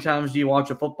 how many times do you watch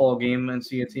a football game and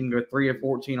see a team go 3 of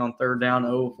 14 on third down,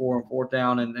 0 of 4 on fourth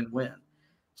down and win?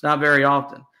 It's not very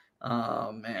often.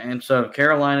 And so if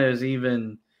Carolina is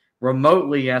even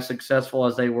remotely as successful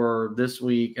as they were this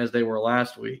week as they were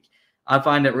last week, I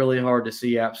find it really hard to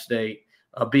see App State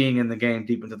being in the game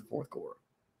deep into the fourth quarter.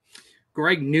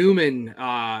 Greg Newman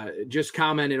just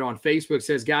commented on Facebook,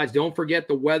 says, guys, don't forget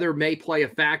the weather may play a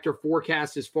factor.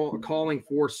 Forecast is calling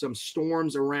for some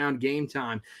storms around game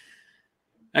time.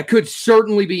 That could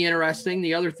certainly be interesting.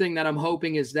 The other thing that I'm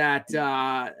hoping is that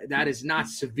that is not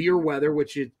severe weather,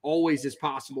 which it always is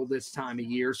possible this time of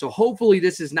year. So hopefully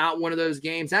this is not one of those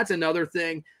games. That's another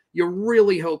thing. You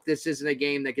really hope this isn't a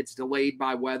game that gets delayed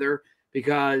by weather,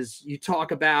 because you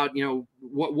talk about,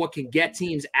 what can get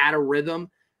teams out of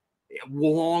rhythm.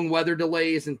 Long weather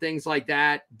delays and things like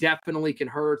that definitely can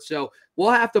hurt. So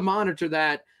we'll have to monitor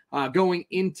that going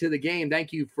into the game.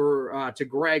 Thank you to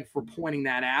Greg for pointing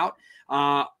that out.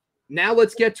 Now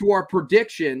let's get to our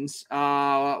predictions.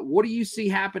 What do you see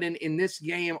happening in this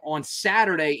game on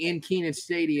Saturday in Kenan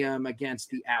Stadium against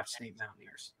the App State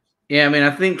Mountaineers? Yeah,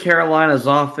 I think Carolina's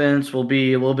offense will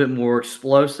be a little bit more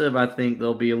explosive. I think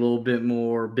there'll be a little bit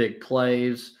more big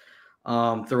plays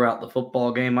throughout the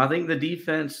football game. I think the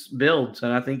defense builds,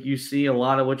 and I think you see a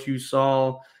lot of what you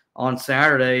saw on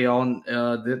Saturday,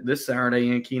 this Saturday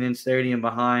in Kenan Stadium,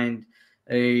 behind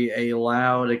a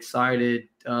loud, excited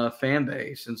fan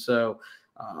base. And so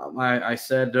I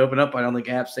said to open up, I don't think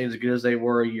App State is as good as they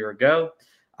were a year ago.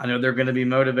 I know they're going to be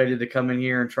motivated to come in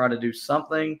here and try to do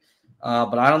something,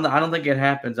 but I don't think it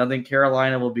happens. I think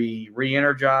Carolina will be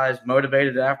re-energized,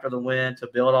 motivated after the win to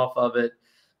build off of it.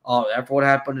 After what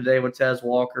happened today with Tez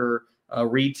Walker,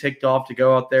 Reed ticked off to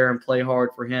go out there and play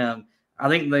hard for him. I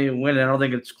think they win it. I don't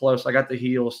think it's close. I got the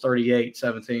Heels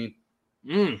 38-17.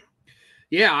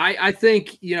 Yeah, I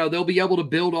think, they'll be able to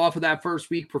build off of that first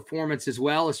week performance as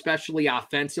well, especially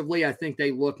offensively. I think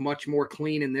they look much more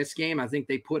clean in this game. I think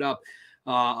they put up,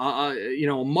 a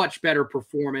much better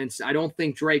performance. I don't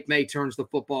think Drake May turns the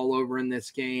football over in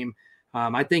this game.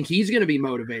 I think he's going to be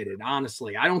motivated,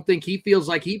 honestly. I don't think he feels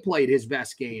like he played his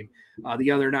best game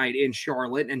the other night in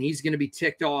Charlotte, and he's going to be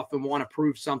ticked off and want to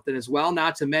prove something as well.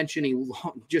 Not to mention he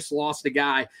just lost a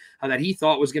guy that he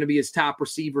thought was going to be his top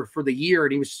receiver for the year,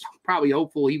 and he was probably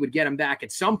hopeful he would get him back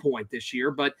at some point this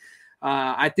year. But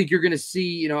I think you're going to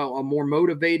see, a more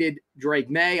motivated Drake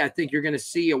May. I think you're going to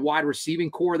see a wide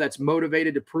receiving core that's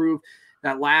motivated to prove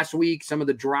that last week, some of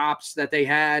the drops that they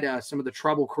had, some of the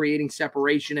trouble creating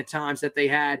separation at times that they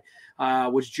had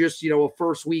was just, a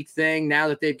first week thing. Now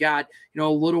that they've got, a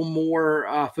little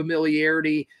more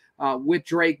familiarity with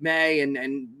Drake May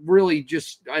and really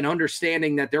just an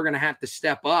understanding that they're going to have to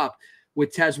step up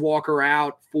with Tez Walker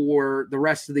out for the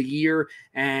rest of the year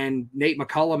and Nate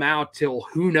McCullum out till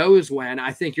who knows when.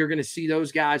 I think you're going to see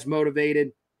those guys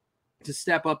motivated to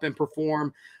step up and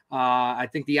perform. I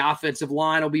think the offensive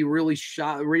line will be really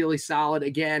solid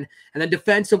again. And then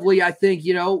defensively, I think,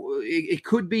 it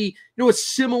could be, a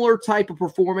similar type of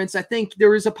performance. I think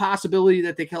there is a possibility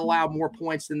that they can allow more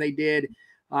points than they did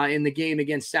in the game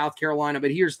against South Carolina.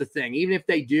 But here's the thing. Even if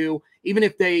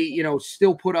they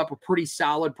still put up a pretty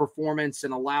solid performance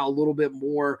and allow a little bit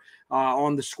more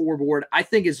on the scoreboard, I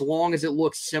think as long as it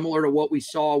looks similar to what we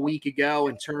saw a week ago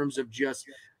in terms of just,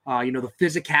 the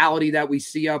physicality that we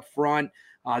see up front,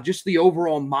 just the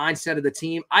overall mindset of the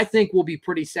team, I think we'll be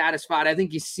pretty satisfied. I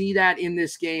think you see that in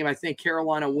this game. I think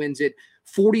Carolina wins it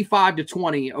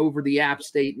 45-20 over the App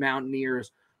State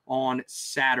Mountaineers on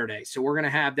Saturday. So we're going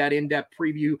to have that in-depth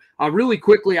preview. Really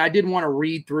quickly, I did want to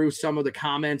read through some of the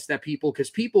comments that people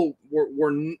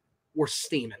were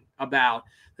steaming about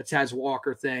the Tez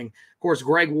Walker thing. Of course,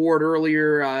 Greg Ward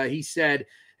earlier, he said,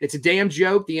 It's a damn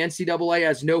joke. The NCAA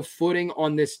has no footing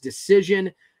on this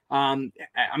decision. I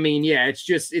mean, yeah, it's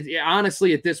just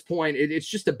honestly at this point, it's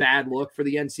just a bad look for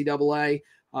the NCAA.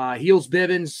 Heels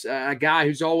Bivens, a guy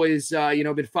who's always,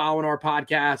 been following our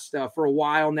podcast for a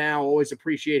while now. Always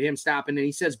appreciate him stopping. And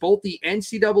he says both the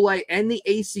NCAA and the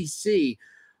ACC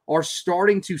are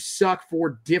starting to suck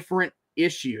for different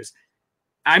issues.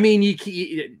 I mean,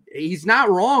 he's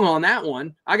not wrong on that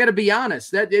one. I got to be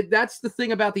honest. That's the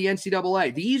thing about the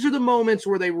NCAA. These are the moments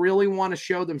where they really want to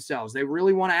show themselves. They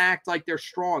really want to act like they're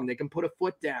strong. They can put a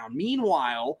foot down.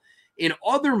 Meanwhile, in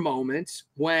other moments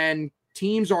when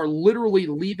teams are literally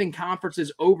leaving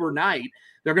conferences overnight,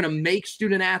 they're going to make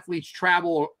student athletes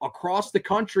travel across the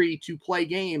country to play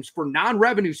games for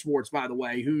non-revenue sports, by the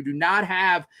way, who do not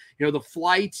have, the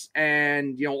flights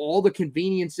and, all the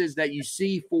conveniences that you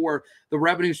see for the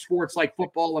revenue sports like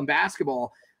football and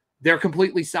basketball. They're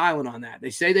completely silent on that.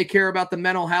 They say they care about the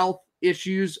mental health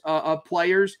issues of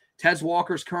players. Tez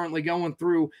Walker's currently going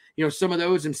through, some of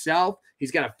those himself.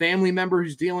 He's got a family member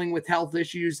who's dealing with health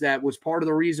issues that was part of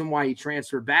the reason why he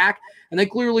transferred back. And they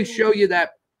clearly show you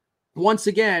that, once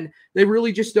again, they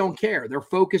really just don't care. They're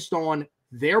focused on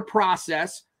their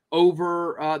process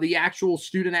over the actual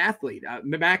student athlete.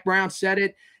 Mack Brown said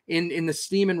it in the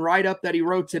Steeman write-up that he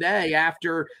wrote today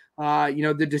after,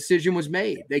 the decision was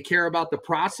made. They care about the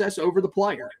process over the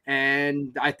player.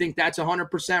 And I think that's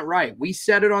 100% right. We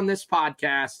said it on this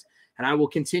podcast, and I will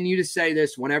continue to say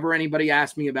this whenever anybody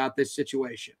asks me about this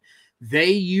situation.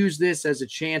 They use this as a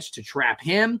chance to trap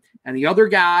him and the other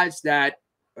guys that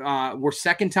were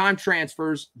second-time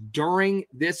transfers during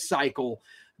this cycle.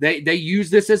 They use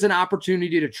this as an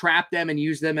opportunity to trap them and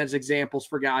use them as examples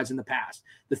for guys in the past.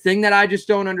 The thing that I just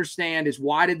don't understand is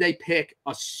why did they pick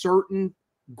a certain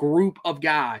group of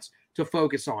guys to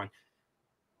focus on?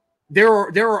 There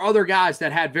are other guys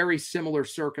that had very similar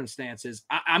circumstances.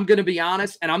 I'm going to be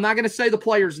honest, and I'm not going to say the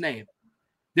player's name.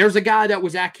 There's a guy that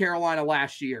was at Carolina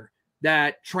last year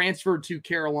that transferred to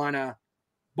Carolina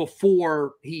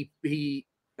before he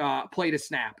played a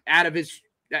snap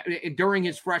during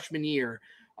his freshman year,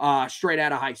 straight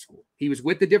out of high school. He was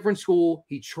with a different school.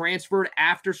 He transferred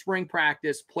after spring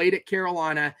practice, played at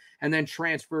Carolina, and then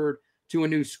transferred to a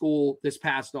new school this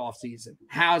past offseason.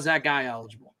 How's that guy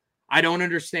eligible? I don't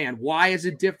understand. Why is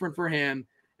it different for him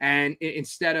and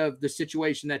instead of the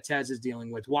situation that Tez is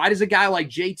dealing with? Why does a guy like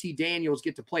JT Daniels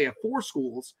get to play at 4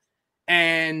 schools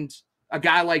and a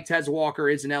guy like Tez Walker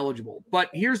isn't eligible? But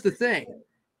here's the thing.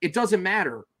 It doesn't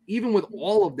matter. Even with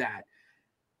all of that,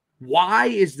 why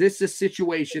is this a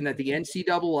situation that the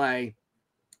NCAA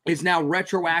is now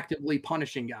retroactively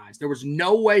punishing guys? There was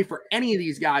no way for any of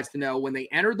these guys to know when they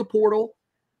entered the portal,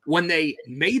 when they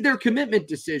made their commitment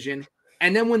decision,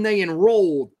 and then when they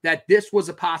enrolled that this was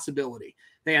a possibility.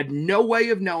 They had no way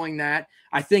of knowing that.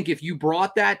 I think if you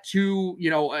brought that to,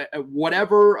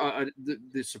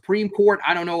 the Supreme Court,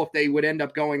 I don't know if they would end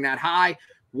up going that high.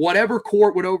 Whatever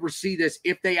court would oversee this,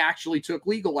 if they actually took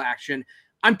legal action,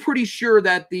 I'm pretty sure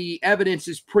that the evidence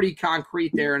is pretty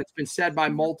concrete there, and it's been said by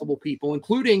multiple people,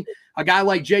 including a guy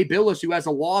like Jay Billis, who has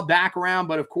a law background,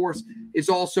 but of course is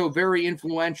also very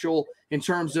influential in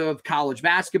terms of college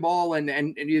basketball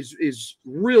and is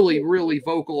really, really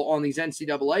vocal on these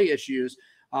NCAA issues.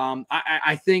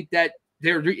 I think that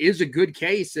there is a good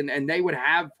case, and they would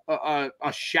have a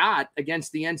shot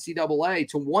against the NCAA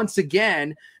to once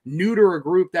again neuter a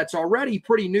group that's already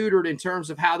pretty neutered in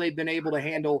terms of how they've been able to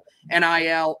handle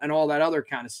NIL and all that other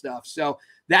kind of stuff. So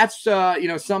that's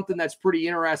something that's pretty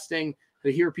interesting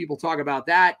to hear people talk about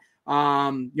that.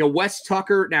 Wes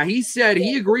Tucker, now he said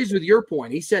he agrees with your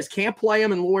point. He says can't play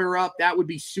him and lawyer up. That would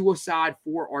be suicide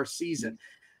for our season.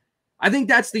 I think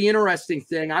that's the interesting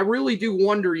thing. I really do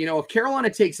wonder, if Carolina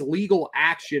takes legal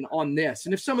action on this,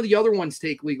 and if some of the other ones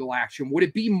take legal action, would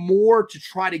it be more to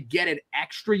try to get an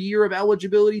extra year of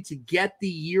eligibility, to get the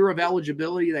year of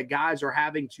eligibility that guys are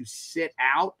having to sit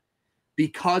out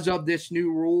because of this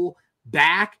new rule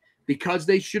back, because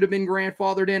they should have been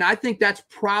grandfathered in? I think that's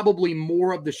probably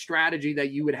more of the strategy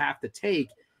that you would have to take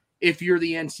if you're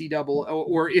the NCAA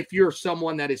or if you're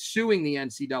someone that is suing the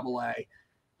NCAA.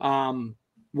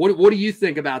 What do you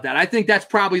think about that? I think that's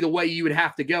probably the way you would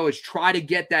have to go, is try to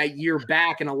get that year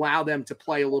back and allow them to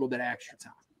play a little bit extra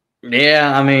time.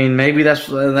 Yeah, I mean, maybe that's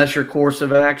your course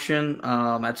of action.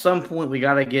 At some point, we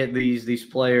got to get these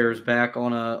players back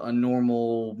on a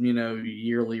normal,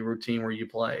 yearly routine where you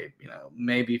play,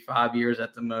 maybe 5 years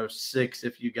at the most, 6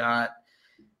 if you got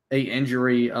a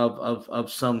injury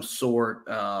of some sort.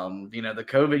 The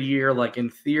COVID year, like in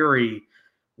theory,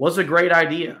 was a great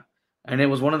idea. And it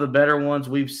was one of the better ones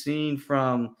we've seen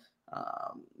from,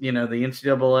 the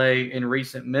NCAA in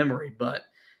recent memory. But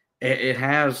it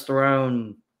has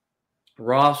thrown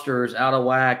rosters out of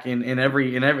whack in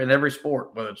every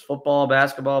sport, whether it's football,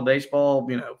 basketball, baseball,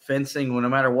 fencing, no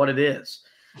matter what it is.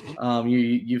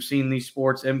 You've seen these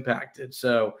sports impacted.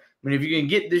 So, I mean, if you can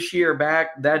get this year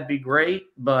back, that'd be great.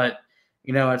 But,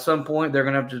 at some point they're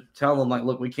going to have to tell them, like,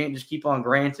 look, we can't just keep on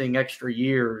granting extra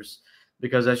years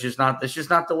because that's just not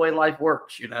the way life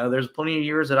works. There's plenty of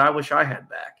years that I wish I had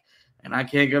back, and I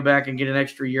can't go back and get an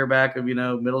extra year back of,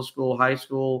 middle school, high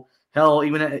school, hell,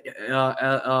 even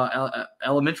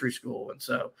elementary school. And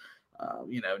so,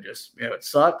 it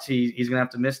sucks. He's going to have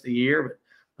to miss the year,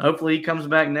 but hopefully he comes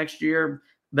back next year,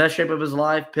 best shape of his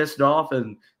life, pissed off,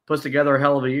 and puts together a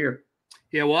hell of a year.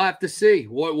 Yeah, we'll have to see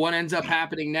what ends up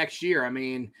happening next year. I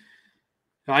mean,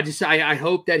 I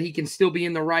hope that he can still be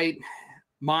in the right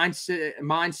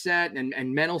mindset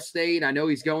and mental state. I know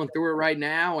he's going through it right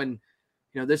now, and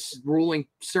this ruling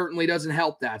certainly doesn't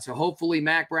help that. So hopefully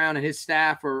Mack Brown and his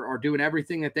staff are doing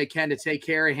everything that they can to take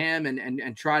care of him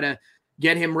and try to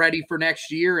get him ready for next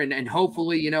year. And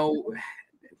hopefully,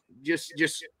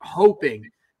 just hoping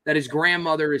that his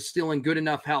grandmother is still in good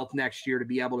enough health next year to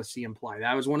be able to see him play.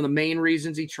 That was one of the main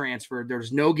reasons he transferred.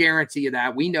 There's no guarantee of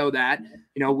that. We know that.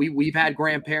 We've had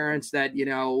grandparents that,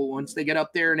 once they get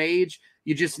up there in age,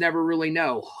 you just never really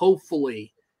know.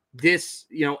 Hopefully this,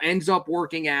 ends up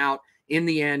working out in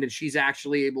the end, and she's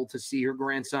actually able to see her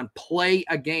grandson play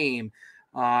a game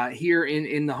here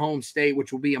in the home state,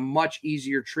 which will be a much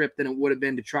easier trip than it would have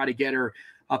been to try to get her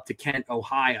up to Kent,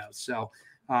 Ohio. So,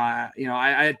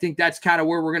 I think that's kind of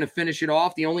where we're going to finish it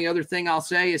off. The only other thing I'll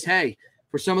say is, hey,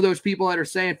 for some of those people that are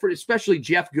saying, especially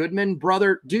Jeff Goodman,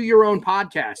 brother, do your own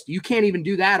podcast. You can't even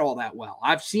do that all that well.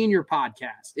 I've seen your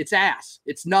podcast. It's ass.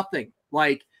 It's nothing.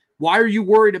 Like, why are you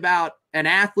worried about an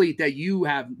athlete that you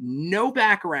have no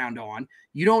background on?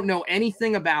 You don't know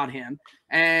anything about him.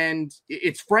 And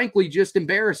it's frankly just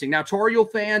embarrassing. Now, Tar Heel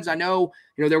fans, I know,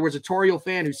 there was a Tar Heel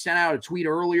fan who sent out a tweet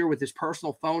earlier with his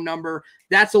personal phone number.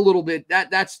 That's a little bit,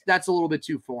 that's a little bit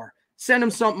too far. Send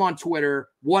him something on Twitter,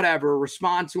 whatever,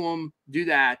 respond to him, do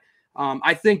that.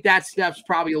 I think that step's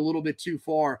probably a little bit too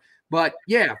far. But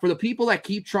yeah, for the people that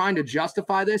keep trying to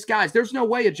justify this, guys, there's no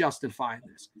way of justifying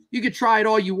this. You could try it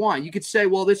all you want. You could say,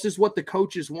 well, this is what the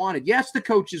coaches wanted. Yes, the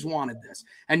coaches wanted this.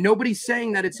 And nobody's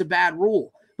saying that it's a bad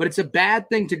rule, but it's a bad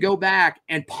thing to go back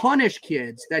and punish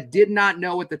kids that did not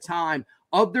know at the time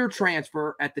of their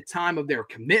transfer, at the time of their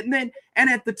commitment, and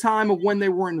at the time of when they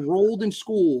were enrolled in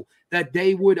school, that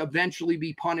they would eventually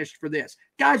be punished for this.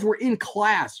 Guys were in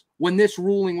class when this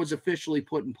ruling was officially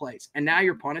put in place, and now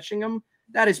you're punishing them?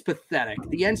 That is pathetic.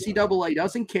 The NCAA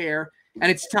doesn't care, and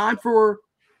it's time for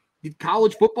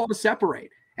college football to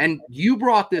separate. And you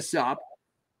brought this up.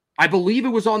 I believe it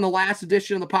was on the last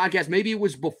edition of the podcast. Maybe it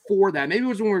was before that. Maybe it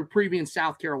was when we were previewing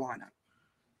South Carolina.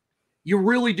 You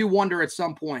really do wonder at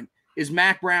some point, is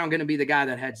Mack Brown going to be the guy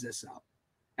that heads this up?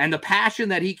 And the passion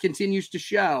that he continues to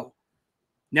show,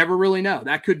 never really know.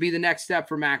 That could be the next step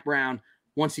for Mack Brown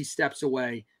once he steps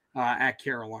away at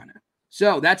Carolina.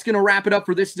 So that's going to wrap it up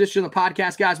for this edition of the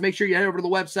podcast, guys. Make sure you head over to the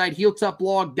website,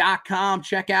 HeelToughBlog.com.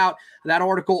 Check out that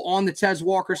article on the Tez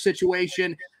Walker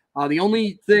situation. The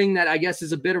only thing that I guess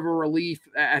is a bit of a relief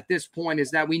at this point is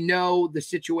that we know the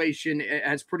situation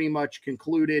has pretty much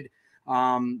concluded.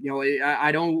 I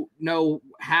don't know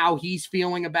how he's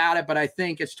feeling about it, but I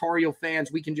think as Tar Heel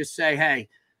fans, we can just say, hey,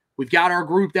 we've got our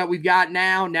group that we've got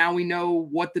now. Now we know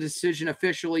what the decision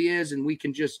officially is, and we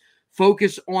can just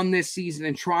focus on this season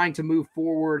and trying to move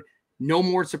forward. No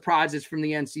more surprises from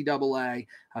the NCAA.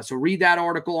 So read that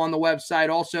article on the website.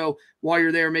 Also, while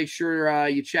you're there, make sure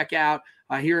you check out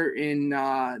here in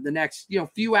the next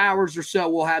few hours or so.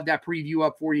 We'll have that preview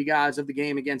up for you guys of the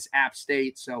game against App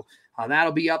State. So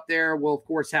that'll be up there. We'll, of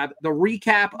course, have the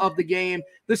recap of the game,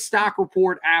 the stock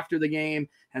report after the game,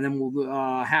 and then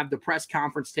we'll have the press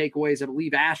conference takeaways. I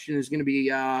believe Ashton is going to be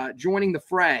joining the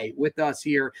fray with us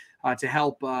here to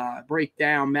help break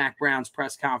down Mack Brown's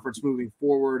press conference moving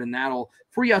forward, and that'll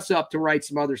free us up to write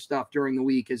some other stuff during the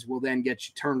week as we'll then get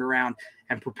you turned around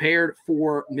and prepared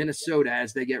for Minnesota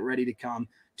as they get ready to come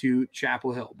to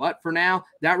Chapel Hill. But for now,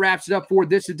 that wraps it up for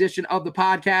this edition of the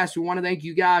podcast. We want to thank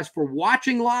you guys for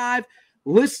watching live,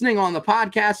 listening on the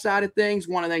podcast side of things.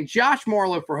 Want to thank Josh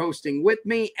Marlowe for hosting with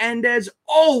me. And as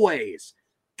always,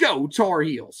 go Tar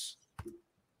Heels.